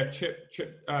Switch? Yeah, Chip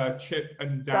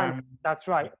and Dan. That's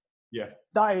right. Yeah.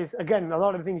 That is, again, a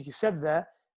lot of the things you said there,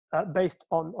 based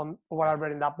on what I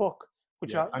read in that book.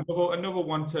 Which another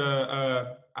one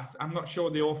to I'm not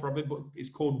sure the author of it, but it's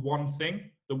called One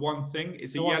Thing. The One Thing.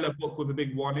 It's a yellow book with a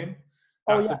big one in.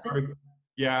 That's I've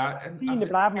seen it,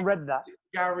 but I haven't read that.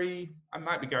 Gary, I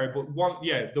might be Gary, but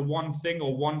The One Thing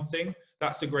or One Thing.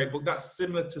 That's a great book. That's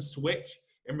similar to Switch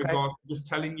in regards to just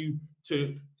telling you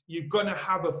you're gonna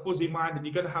have a fuzzy mind and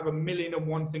you're gonna have a million and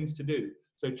one things to do.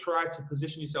 So try to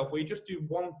position yourself where you just do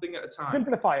one thing at a time.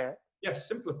 Simplify it. Yes,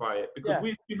 simplify it, because we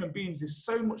as human beings, there's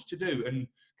so much to do, and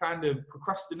kind of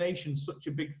procrastination is such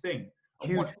a big thing.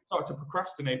 And once we start to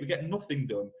procrastinate, we get nothing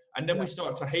done, and then we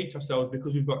start to hate ourselves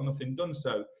because we've got nothing done.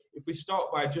 So if we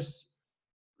start by just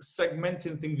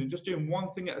segmenting things and just doing one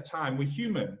thing at a time, we're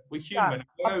human. We're human.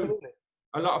 Yeah, absolutely.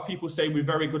 A lot of people say we're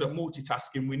very good at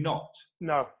multitasking. We're not.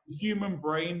 No. The human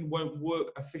brain won't work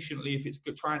efficiently if it's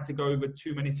trying to go over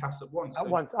too many tasks at once.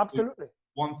 Absolutely.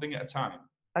 One thing at a time.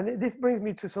 And this brings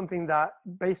me to something that,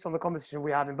 based on the conversation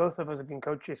we had, and both of us have been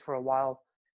coaches for a while.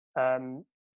 And,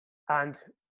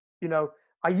 you know,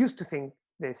 I used to think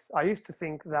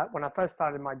that when I first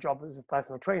started my job as a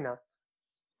personal trainer,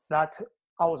 that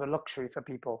I was a luxury for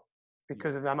people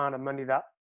because of the amount of money that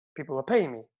people were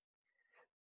paying me.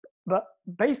 But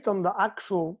based on the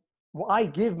actual, what I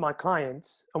give my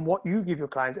clients and what you give your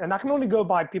clients, and I can only go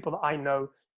by people that I know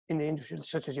in the industry,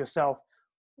 such as yourself,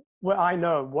 where I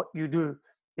know what you do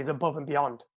is above and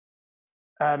beyond.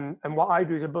 And what I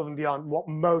do is above and beyond what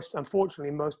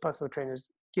unfortunately, most personal trainers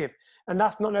give. And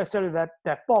that's not necessarily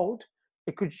their fault.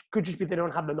 It could just be they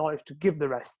don't have the knowledge to give the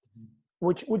rest,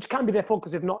 which can be their fault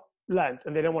because they've not learned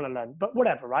and they don't want to learn, but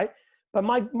whatever, right? But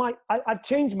I've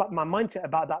changed my mindset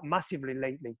about that massively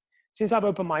lately. Since I've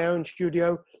opened my own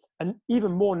studio, and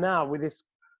even more now with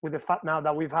the fact now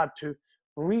that we've had to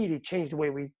really change the way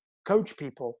we coach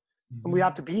people. And we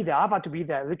have to be there. I've had to be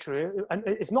there, literally. And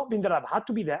it's not been that I've had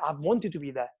to be there. I've wanted to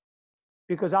be there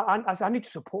because I need to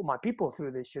support my people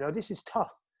through this. You know, this is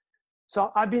tough.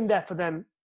 So I've been there for them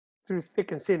through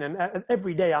thick and thin. And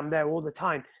every day I'm there all the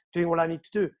time doing what I need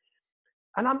to do.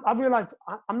 And I've realized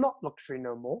I'm not luxury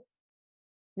no more.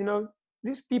 You know,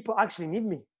 these people actually need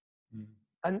me.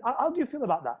 And how do you feel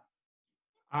about that?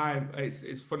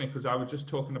 It's funny because I was just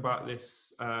talking about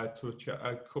this to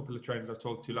a couple of trainers I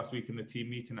talked to last week in the team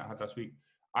meeting I had last week.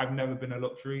 I've never been a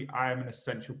luxury. I am an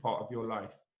essential part of your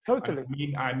life. Totally.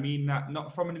 I mean that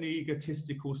not from an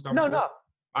egotistical standpoint. No.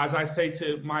 As I say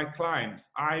to my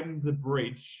clients, I'm the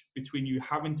bridge between you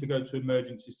having to go to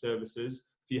emergency services,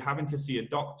 for you having to see a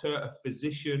doctor, a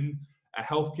physician, a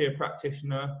healthcare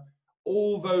practitioner,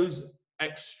 all those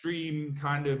extreme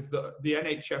kind of the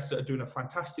NHS that are doing a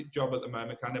fantastic job at the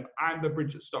moment, kind of I'm the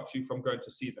bridge that stops you from going to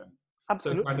see them.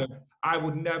 Absolutely. So kind of I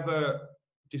would never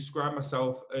describe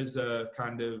myself as a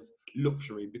kind of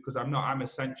luxury because I'm not. I'm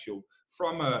essential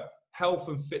from a health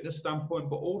and fitness standpoint,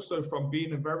 but also from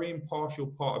being a very impartial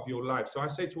part of your life. So I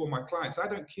say to all my clients, I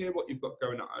don't care what you've got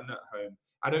going on at home.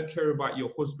 I don't care about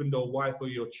your husband or wife or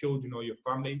your children or your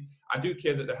family. I do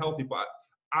care that they're healthy, but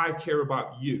I care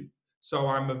about you. So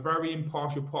I'm a very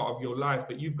impartial part of your life,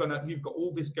 but you've got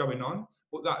all this going on,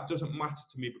 but that doesn't matter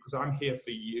to me because I'm here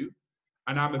for you.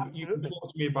 And you can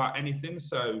talk to me about anything.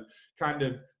 So kind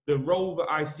of the role that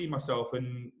I see myself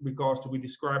in regards to, we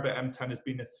describe it at M10 as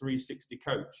being a 360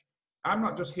 coach. I'm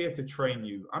not just here to train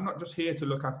you. I'm not just here to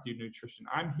look after your nutrition.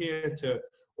 I'm here to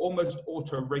almost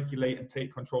auto-regulate and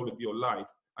take control of your life.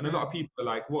 And a lot of people are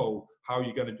like, whoa, how are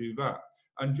you going to do that?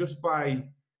 And just by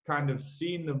kind of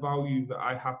seeing the value that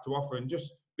I have to offer, and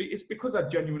it's because I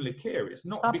genuinely care. It's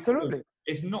not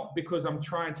it's not because I'm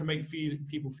trying to make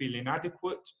people feel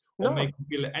inadequate or make them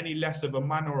feel any less of a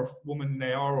man or a woman than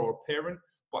they are, or a parent,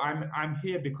 but I'm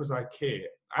here because I care.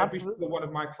 Every single one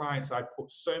of my clients, I put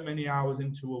so many hours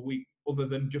into a week, other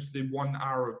than just the 1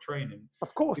 hour of training.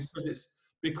 Of course.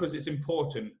 Because it's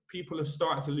important. People are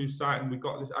starting to lose sight, and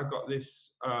I got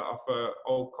this off an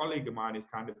old colleague of mine. Is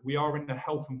kind of, we are in the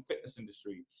health and fitness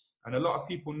industry, and a lot of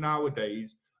people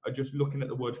nowadays are just looking at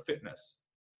the word fitness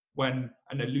and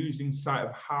they're losing sight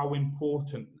of how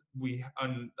important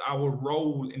and our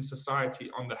role in society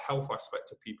on the health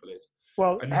aspect of people is.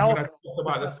 Well, and health, when I talk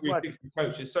about the 360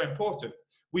 coach, it's so important.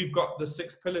 We've got the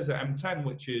 6 pillars at M10,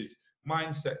 which is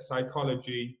mindset,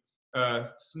 psychology,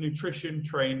 nutrition,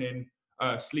 training,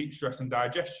 sleep, stress, and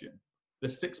digestion. The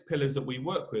 6 pillars that we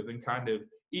work with, and kind of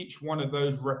each one of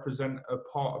those represent a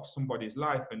part of somebody's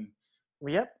life. And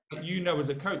yep. You know, as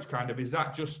a coach, kind of, is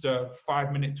that just a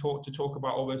 5-minute talk to talk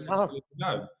about all those 6 pillars?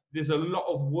 No, there's a lot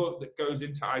of work that goes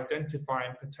into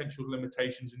identifying potential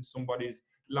limitations in somebody's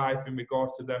life in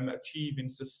regards to them achieving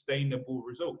sustainable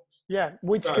results. Yeah,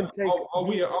 which so can take. Are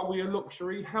we a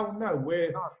luxury? Hell no.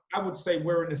 I would say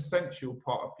we're an essential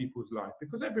part of people's life,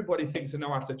 because everybody thinks they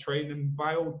know how to train, and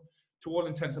to all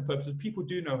intents and purposes, people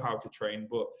do know how to train,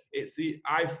 but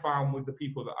I found with the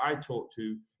people that I talk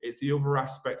to, it's the other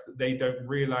aspects that they don't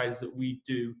realize that we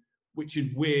do, which is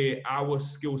where our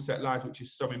skill set lies, which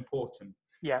is so important.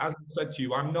 Yeah. As I said to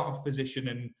you, I'm not a physician,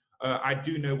 and I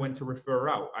do know when to refer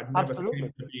out. I'd never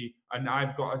claimed to be, and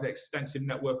I've got an extensive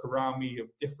network around me of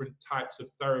different types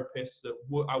of therapists that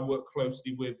I work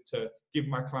closely with to give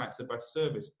my clients the best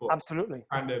service. But absolutely,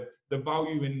 kind of the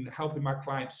value in helping my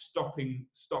clients stop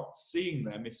seeing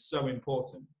them is so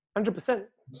important. 100%.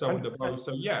 So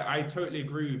yeah, I totally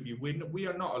agree with you. We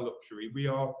are not a luxury.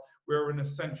 We're an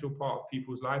essential part of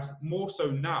people's lives. More so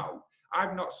now.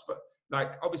 I've not.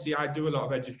 Obviously, I do a lot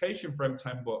of education for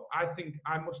M10, but I think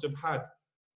I must have had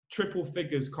triple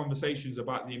figures conversations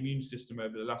about the immune system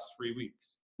over the last 3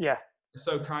 weeks. Yeah.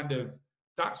 So kind of,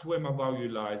 that's where my value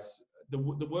lies. The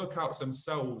workouts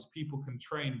themselves, people can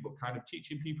train, but kind of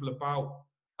teaching people about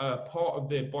part of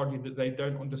their body that they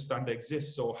don't understand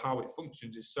exists or how it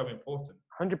functions is so important.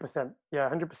 100%. Yeah,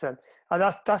 100%. And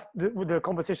that's the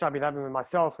conversation I've been having with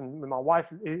myself and with my wife,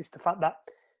 is the fact that,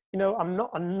 you know, I'm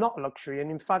not a luxury.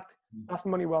 And in fact, that's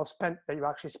money well spent that you're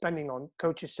actually spending on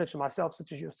coaches such as myself,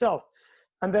 such as yourself.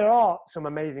 And there are some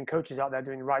amazing coaches out there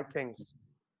doing the right things.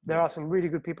 There are some really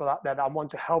good people out there that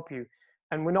want to help you.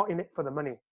 And we're not in it for the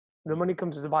money. The money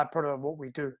comes as a byproduct of what we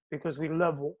do, because we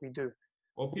love what we do.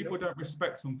 Well, people don't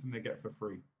respect something they get for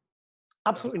free.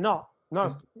 Absolutely not. No.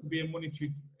 Being money to,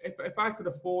 if I could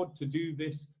afford to do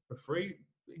this for free,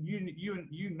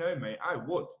 you know, mate, I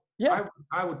would. Yeah.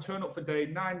 I would turn up for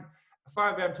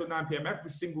 5 a.m. till 9 p.m. every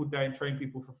single day and train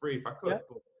people for free if I could. Yeah.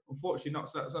 But unfortunately,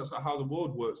 that's not how the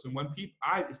world works. And when people,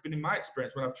 it's been in my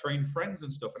experience when I've trained friends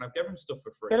and stuff, and I've given them stuff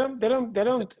for free. They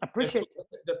don't appreciate it.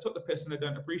 They've took the piss and they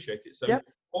don't appreciate it. So yep.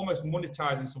 Almost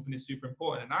monetizing something is super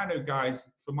important. And I know guys,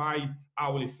 for my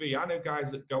hourly fee, I know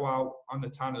guys that go out on the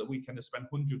town at the weekend and spend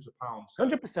hundreds of pounds. So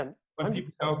 100%. When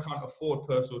people say, I can't afford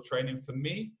personal training, for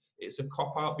me, it's a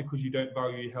cop-out because you don't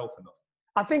value your health enough.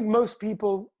 I think most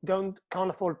people can't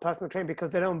afford personal training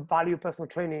because they don't value personal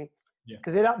training,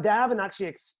 because they haven't actually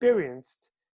experienced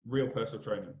real personal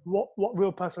training. What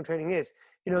real personal training is.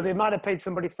 You know, they might have paid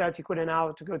somebody 30 quid an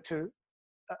hour to go to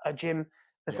a gym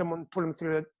and someone put them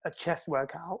through a chest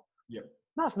workout. Yeah,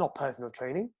 that's not personal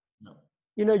training. No.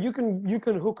 You know, you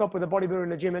can hook up with a bodybuilder in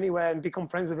the gym anywhere and become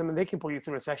friends with them, and they can put you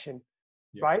through a session,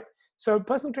 right? So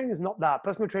personal training is not that.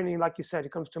 Personal training, like you said,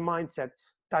 it comes to mindset,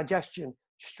 digestion,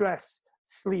 stress,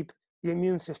 sleep, the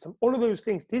immune system, all of those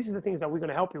things. These are the things that we're going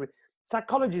to help you with.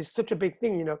 Psychology is such a big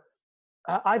thing. You know,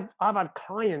 I've had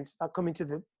clients that come into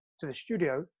the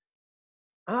studio.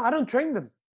 I don't train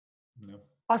them. No.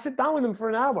 I sit down with them for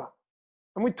an hour,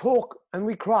 and we talk and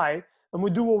we cry and we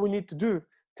do what we need to do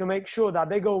to make sure that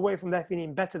they go away from there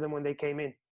feeling better than when they came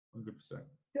in. 100%.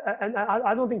 And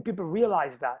I don't think people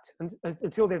realize that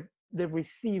until they've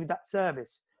received that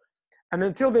service. And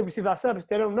until they receive that service,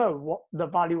 they don't know what the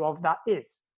value of that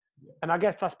is. Yeah. And I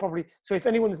guess that's probably, so if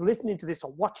anyone's listening to this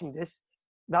or watching this,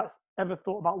 that's ever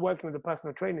thought about working with a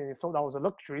personal trainer and thought that was a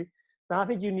luxury, then I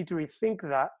think you need to rethink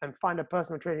that and find a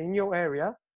personal trainer in your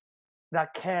area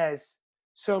that cares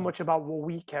so much about what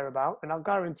we care about. And I'll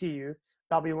guarantee you,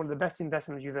 that'll be one of the best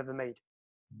investments you've ever made.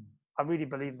 I really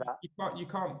believe that. You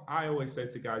can't, I always say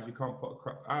to guys, you can't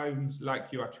I'm like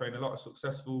you, I train a lot of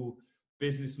successful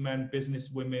businessmen,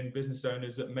 businesswomen, business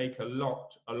owners that make a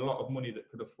lot of money that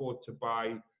could afford to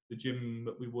buy the gym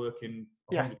that we work in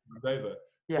 100 times over.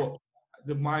 Yeah.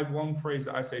 But my one phrase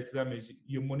that I say to them is,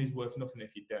 your money's worth nothing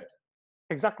if you're dead.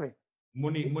 Exactly.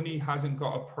 money hasn't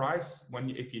got a price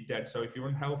if you're dead. So if you're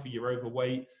unhealthy, you're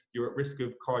overweight, you're at risk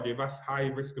of high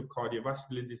risk of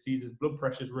cardiovascular diseases, blood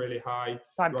pressure's really high.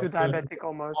 Type 2 diabetic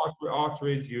almost.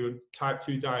 Arteries, you're type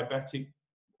 2 diabetic,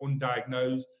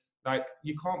 undiagnosed. Like,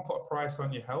 you can't put a price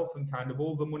on your health, and kind of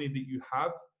all the money that you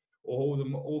have, or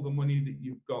all the money that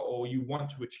you've got or you want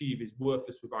to achieve is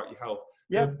worthless without your health.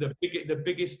 Yeah. The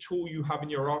biggest tool you have in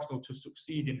your arsenal to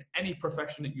succeed in any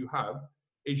profession that you have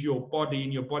is your body,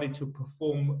 and your body's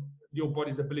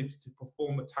ability to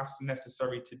perform the tasks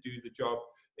necessary to do the job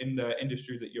in the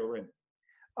industry that you're in.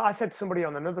 I said to somebody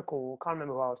on another call, can't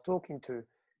remember who I was talking to,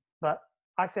 but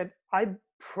I said, I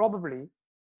probably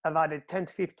have added 10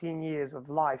 to 15 years of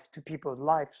life to people's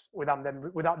lives without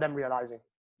them realizing.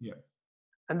 Yeah.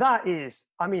 And that is,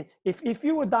 I mean, if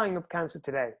you were dying of cancer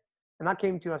today, and I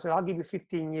came to you and said, I'll give you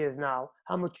 15 years now,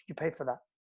 how much did you pay for that?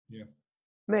 Yeah.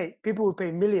 Mate, people would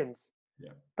pay millions.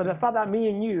 Yeah. But the fact that me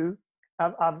and you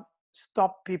have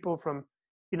stopped people from,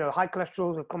 high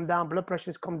cholesterol have come down, blood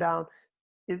pressures come down,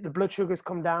 the blood sugars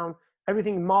come down,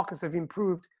 everything markers have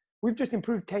improved. We've just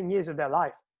improved 10 years of their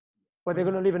life, where they're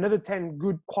going to live another 10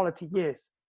 good quality years.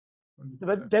 100%.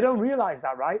 But they don't realize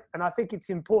that, right? And I think it's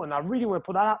important. I really want to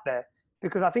put that out there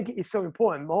because I think it is so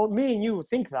important. Well, me and you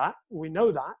think that, we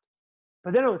know that,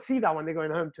 but they don't see that when they're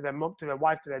going home to their mom, to their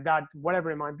wife, to their dad,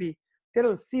 whatever it might be. They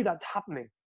don't see that's happening.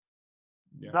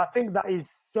 Yeah. And I think that is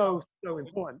so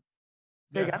important.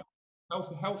 Say again?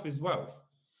 Health is wealth.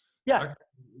 Yeah. Like,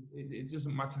 it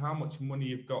doesn't matter how much money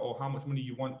you've got or how much money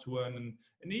you want to earn.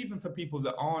 And even for people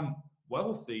that aren't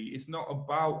wealthy, it's not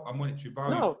about a monetary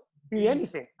value. No,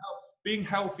 anything. Being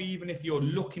healthy, even if you're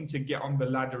looking to get on the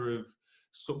ladder of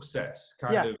success,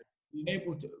 kind of being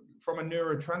able to, from a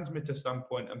neurotransmitter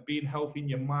standpoint, and being healthy in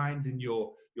your mind and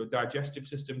your digestive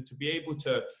system, to be able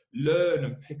to learn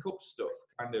and pick up stuff.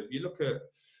 Kind of, you look at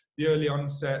the early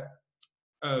onset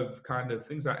of kind of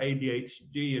things like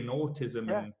ADHD and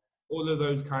autism and all of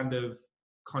those kind of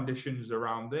conditions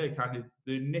around there. Kind of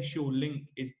the initial link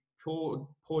is poor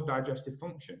digestive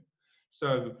function.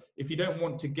 So if you don't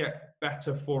want to get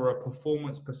better for a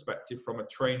performance perspective from a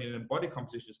training and body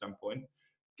composition standpoint,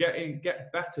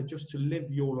 get better just to live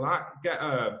your life, get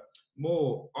a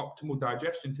more optimal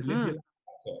digestion to live your life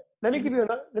better. Let me give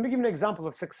you an example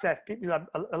of success.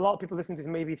 A lot of people listening to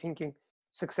this may be thinking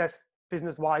success,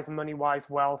 business-wise, money-wise,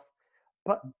 wealth.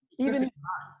 But even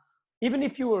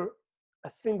if you were a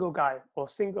single guy or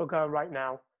single girl right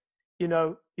now, you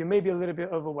may be a little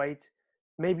bit overweight.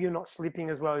 Maybe you're not sleeping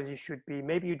as well as you should be.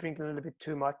 Maybe you're drinking a little bit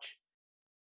too much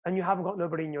and you haven't got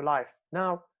nobody in your life.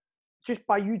 Now, just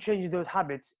by you changing those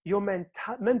habits, your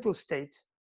mental state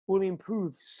will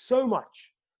improve so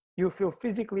much. You'll feel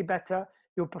physically better.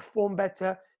 You'll perform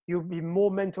better. You'll be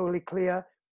more mentally clear,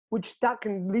 which that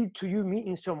can lead to you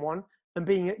meeting someone and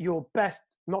being at your best,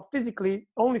 not physically,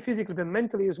 only physically, but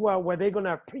mentally as well, where they're going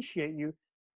to appreciate you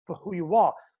for who you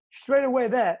are. Straight away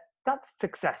there, that's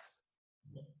success.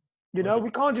 We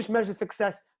can't just measure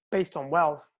success based on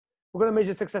wealth. We're going to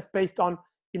measure success based on,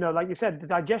 like you said, the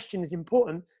digestion is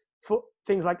important for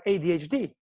things like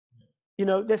ADHD.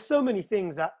 There's so many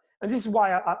things that, and this is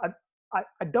why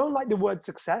I don't like the word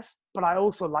success, but I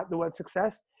also like the word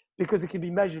success because it can be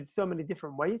measured so many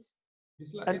different ways.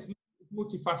 It's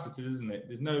multifaceted, isn't it?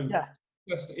 There's no,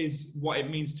 success is what it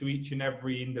means to each and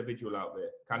every individual out there.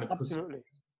 Kind of, absolutely.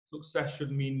 Success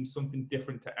should mean something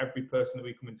different to every person that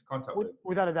we come into contact with.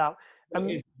 Without a doubt.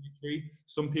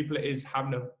 Some people it is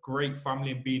having a great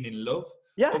family and being in love.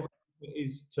 Yeah. Other people it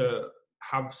is to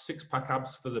have 6-pack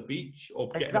abs for the beach or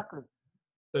exactly.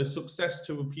 So success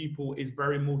to people is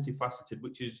very multifaceted,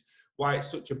 which is why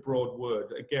it's such a broad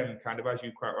word. Again, kind of as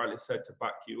you quite rightly said, to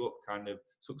back you up, kind of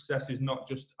success is not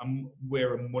just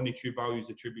where a monetary value is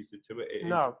attributed to it.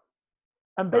 No.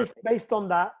 And based on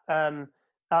that,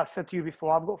 I said to you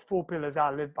before, I've got 4 pillars I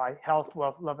live by: health,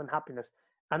 wealth, love, and happiness.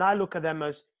 And I look at them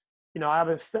as, I have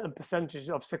a certain percentage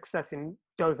of success in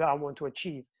those that I want to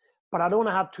achieve. But I don't want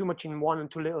to have too much in one and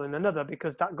too little in another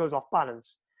because that goes off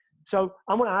balance. So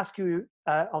I'm going to ask you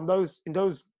in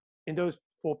those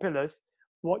 4 pillars,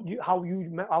 how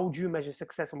would you measure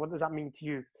success and what does that mean to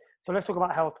you? So let's talk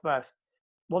about health first.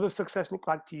 What does success look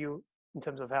like to you in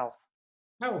terms of health?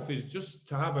 Health is just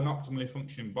to have an optimally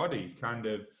functioning body. Kind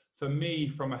of, for me,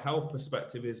 from a health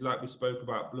perspective, is like we spoke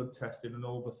about blood testing and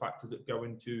all the factors that go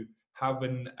into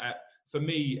having, for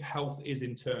me, health is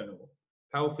internal.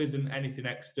 Health isn't anything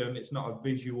external. It's not a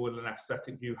visual and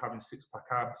aesthetic view, having 6-pack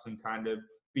abs and kind of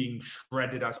being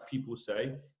shredded, as people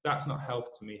say. That's not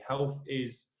health to me. Health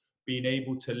is being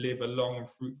able to live a long and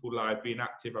fruitful life, being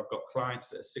active. I've got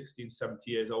clients that are 60 and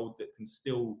 70 years old that can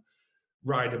still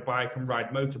ride a bike and ride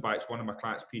motorbikes. One of my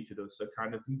clients, Peter, does. So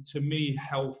kind of, to me,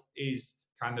 health is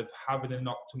kind of having an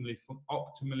optimally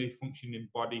functioning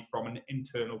body from an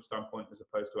internal standpoint as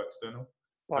opposed to external.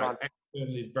 Like,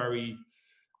 external is very,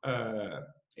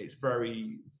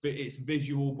 it's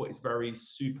visual, but it's very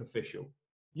superficial.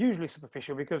 Usually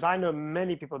superficial, because I know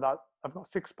many people that have got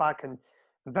six-pack and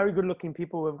very good-looking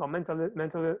people who've got mental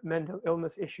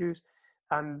illness issues,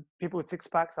 and people with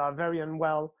six-packs are very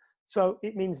unwell. So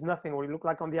it means nothing what you look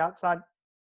like on the outside.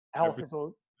 Health is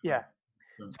all, yeah.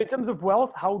 So in terms of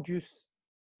wealth,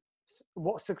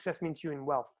 what success means to you in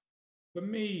wealth? For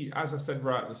me, as I said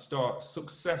right at the start,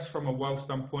 success from a wealth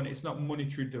standpoint, it's not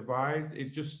monetary devised.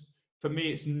 It's just, for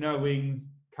me, it's knowing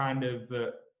kind of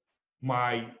that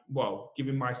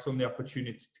giving my son the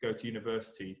opportunity to go to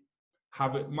university.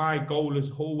 My goal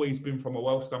has always been, from a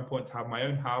wealth standpoint, to have my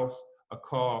own house, a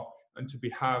car, and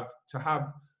to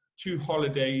have 2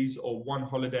 holidays, or 1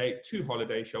 holiday, 2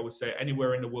 holidays, shall we say,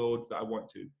 anywhere in the world that I want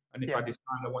to. And if I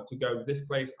decide I want to go this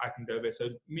place, I can go there. So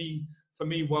for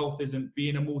me, wealth isn't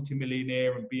being a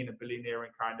multimillionaire and being a billionaire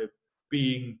and kind of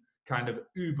being kind of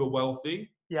uber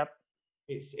wealthy. Yep.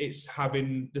 It's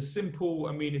having the simple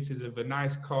amenities of a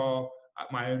nice car,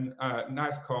 my own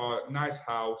nice car, nice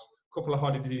house, couple of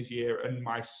holidays a year, and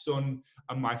my son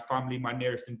and my family, my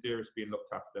nearest and dearest, being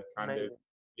looked after. Amazing.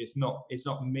 It's not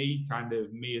me, kind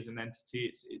of me as an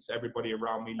entity. It's everybody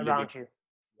around me. Around you.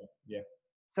 Yeah.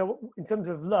 So in terms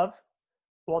of love,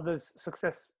 what does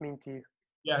success mean to you?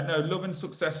 Yeah, no, love and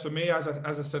success for me, as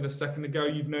I said a second ago,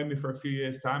 you've known me for a few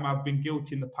years' time. I've been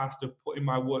guilty in the past of putting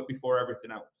my work before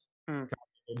everything else.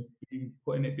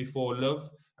 Putting it before love,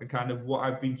 and kind of what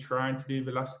I've been trying to do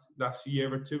the last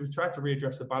year or two is try to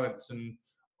readdress the balance, and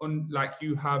like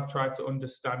you have tried to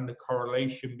understand the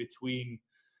correlation between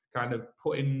kind of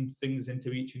putting things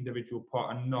into each individual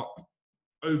part and not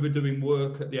overdoing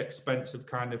work at the expense of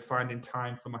kind of finding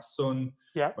time for my son,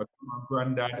 my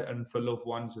granddad, and for loved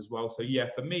ones as well. So yeah,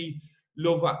 for me,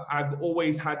 love, I've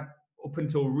always had, up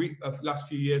until last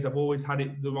few years, I've always had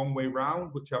it the wrong way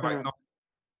round, which I've not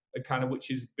kind of, which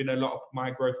has been a lot of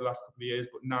my growth the last couple of years.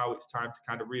 But now it's time to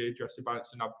kind of readjust the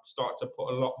balance, and I've started to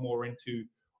put a lot more into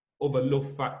other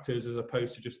love factors as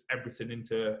opposed to just everything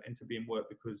into being work,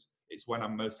 because it's when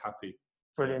I'm most happy.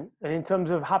 Brilliant. And in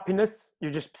terms of happiness, you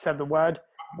just said the word.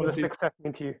 What does success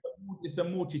mean to you? It's a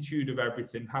multitude of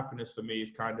everything. Happiness for me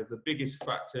is kind of the biggest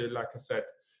factor. Like I said,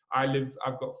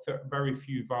 I've got very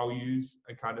few values,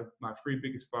 and kind of my 3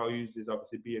 biggest values is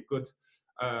obviously be a good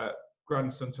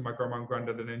grandson to my grandma and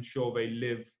granddad, and ensure they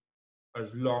live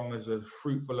as long as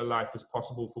fruitful a life as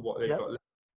possible for what they've got left.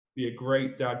 Be a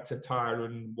great dad to Tyler,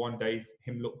 and one day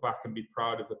him look back and be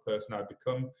proud of the person I've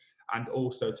become, and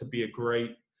also to be a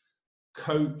great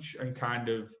coach and kind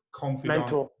of confidant.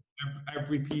 Mentor.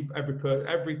 Every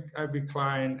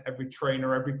client, every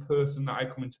trainer, every person that I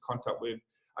come into contact with,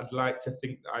 I'd like to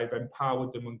think that I've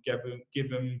empowered them and give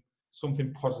them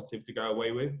something positive to go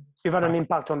away with. You've had an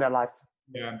impact on their life.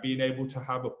 Yeah, and being able to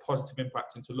have a positive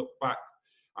impact and to look back.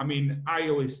 I mean, I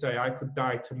always say I could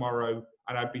die tomorrow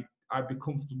and I'd be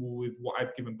comfortable with what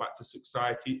I've given back to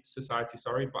society,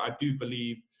 but I do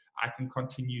believe I can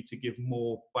continue to give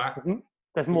more back.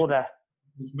 There's more there.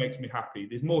 Which makes me happy.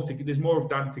 There's more of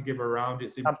Dan to give around.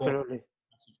 It's important. Absolutely.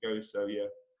 Goes, so yeah.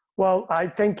 Well, I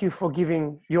thank you for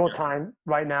giving your time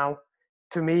right now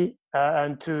to me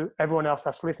and to everyone else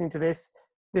that's listening to this.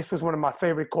 This was one of my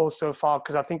favorite calls so far,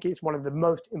 because I think it's one of the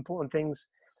most important things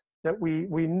that we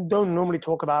don't normally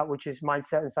talk about, which is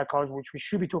mindset and psychology, which we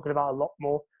should be talking about a lot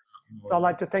more. So I'd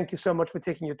like to thank you so much for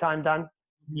taking your time, Dan.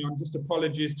 Just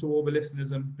apologies to all the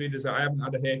listeners and readers that I haven't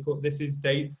had a haircut. This is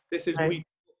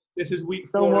week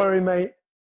 4. Don't worry, mate.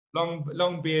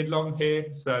 Long beard, long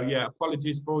hair. So yeah,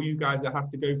 apologies for all you guys that have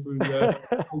to go through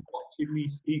watching me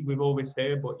speak with all this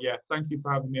hair. But yeah, thank you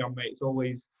for having me on, mate. It's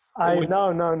always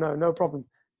no problem.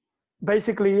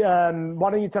 Basically, why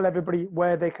don't you tell everybody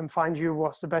where they can find you?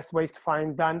 What's the best ways to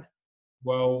find Dan?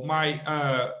 Well, my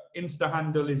Insta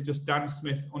handle is just Dan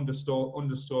Smith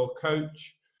 __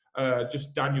 coach.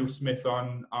 Just Daniel Smith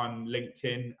on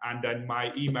LinkedIn, and then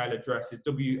my email address is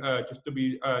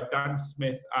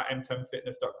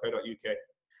dansmith@m10fitness.co.uk.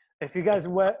 If you guys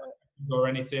were or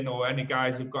anything, or any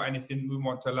guys who've got anything we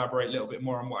want to elaborate a little bit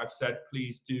more on what I've said,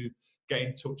 please do get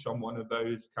in touch on one of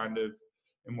those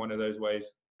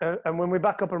ways. And when we're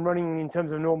back up and running in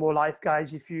terms of normal life,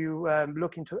 guys, if you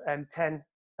look into M10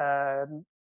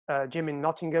 gym in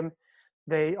Nottingham,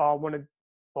 they are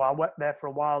I worked there for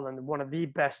a while, and one of the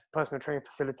best personal training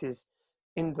facilities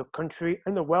in the country,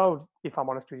 in the world, if I'm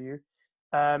honest with you.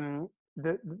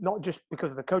 Not just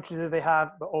because of the coaches that they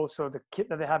have, but also the kit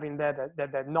that they have in there,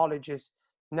 their knowledge is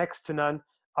next to none.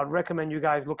 I'd recommend you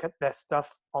guys look at their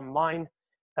stuff online.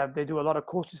 They do a lot of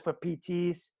courses for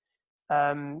PTs,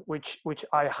 which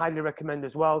I highly recommend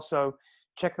as well. So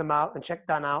check them out and check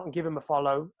Dan out and give him a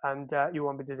follow, and you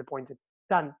won't be disappointed.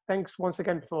 Dan, thanks once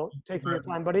again for taking your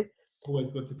time, buddy. Always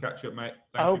good to catch up, mate.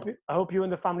 I hope you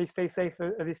and the family stay safe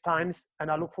at these times,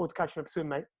 and I look forward to catching up soon,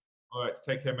 mate. All right,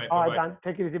 take care, mate. All Bye-bye. right, Dan,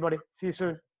 take it easy, buddy. See you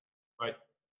soon. Bye.